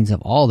behind the scenes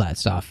of all that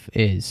stuff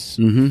is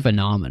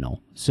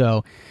phenomenal.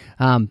 So,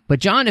 but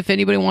John, if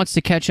anybody wants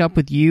to catch up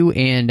with you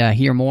and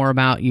hear more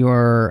about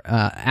your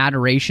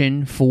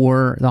adoration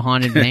for the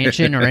Haunted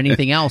Mansion or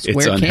anything else,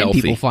 where can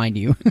people find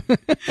you?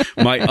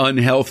 My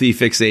unhealthy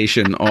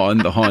fixation on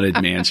the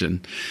Haunted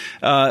Mansion.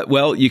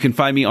 Well, you can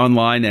find me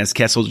online as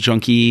Kessel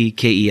Junkie,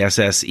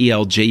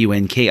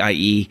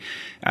 KESSELJUNKIE.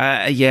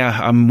 Yeah,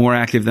 I'm more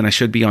active than I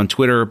should be on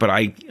Twitter, but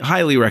I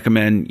highly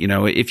recommend,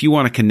 if you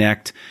want to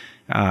connect,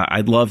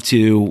 I'd love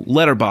to.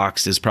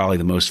 Letterboxd is probably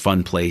the most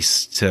fun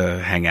place to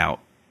hang out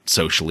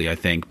socially, I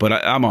think, but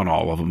I'm on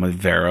all of them.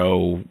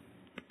 Vero,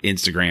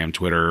 Instagram,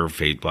 Twitter,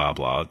 Fade, blah,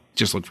 blah.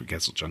 Just look for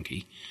Kessel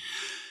Junkie.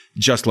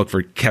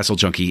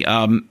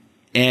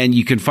 And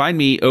you can find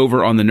me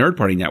over on the Nerd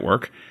Party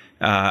Network.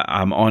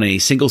 I'm on a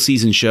single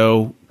season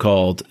show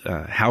called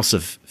House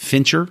of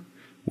Fincher,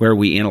 where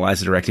we analyze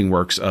the directing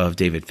works of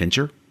David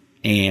Fincher.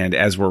 And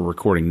as we're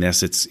recording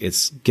this,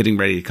 it's getting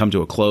ready to come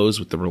to a close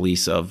with the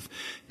release of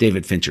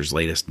David Fincher's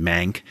latest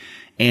Mank.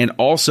 And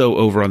also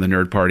over on the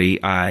Nerd Party,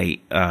 I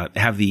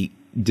have the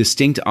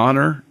distinct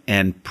honor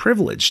and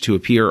privilege to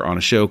appear on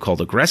a show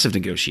called Aggressive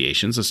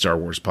Negotiations, a Star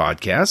Wars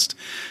podcast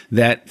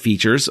that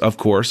features, of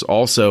course,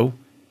 also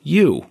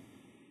you,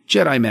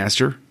 Jedi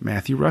Master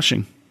Matthew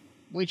Rushing.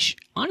 Which,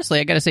 honestly,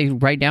 I got to say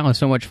right now is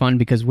so much fun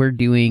because we're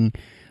doing,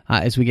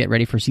 as we get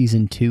ready for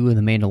Season 2 of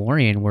The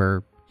Mandalorian,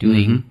 we're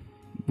doing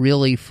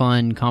really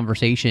fun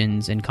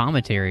conversations and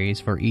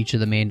commentaries for each of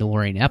the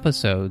Mandalorian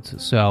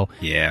episodes. So,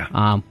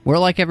 yeah, we're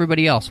like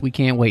everybody else. We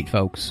can't wait,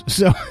 folks.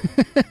 So,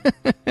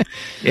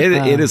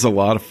 it is a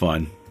lot of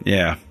fun.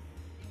 Yeah.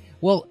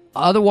 Well,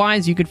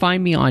 otherwise, you can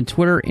find me on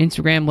Twitter,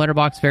 Instagram,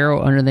 Letterboxd,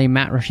 Vero, under the name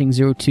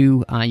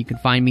MattRushing02. You can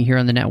find me here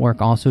on the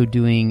network also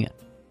doing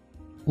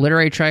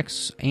Literary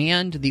Treks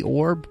and The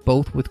Orb,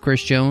 both with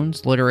Chris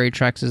Jones. Literary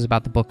Treks is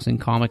about the books and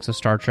comics of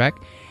Star Trek.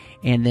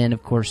 And then,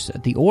 of course,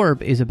 The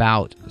Orb is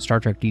about Star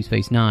Trek Deep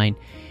Space Nine.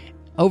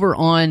 Over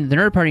on the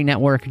Nerd Party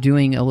Network,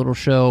 doing a little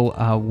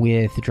show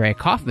with Drea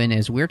Kaufman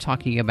as we're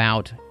talking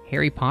about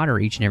Harry Potter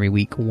each and every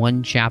week,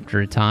 one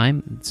chapter at a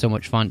time. It's so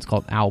much fun. It's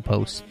called Owl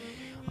Post.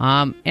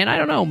 And I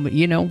don't know,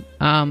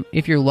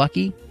 if you're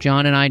lucky,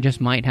 John and I just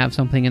might have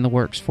something in the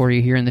works for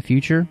you here in the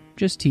future.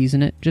 Just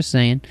teasing it, just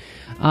saying.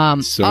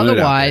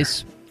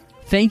 Otherwise,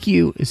 thank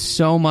you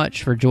so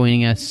much for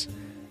joining us,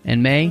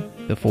 and may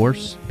the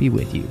Force be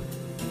with you.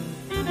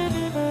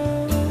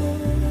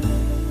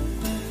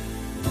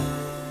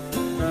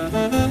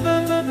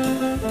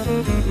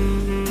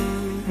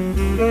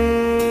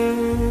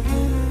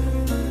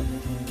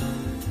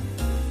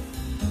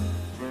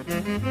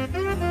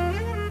 Thank you.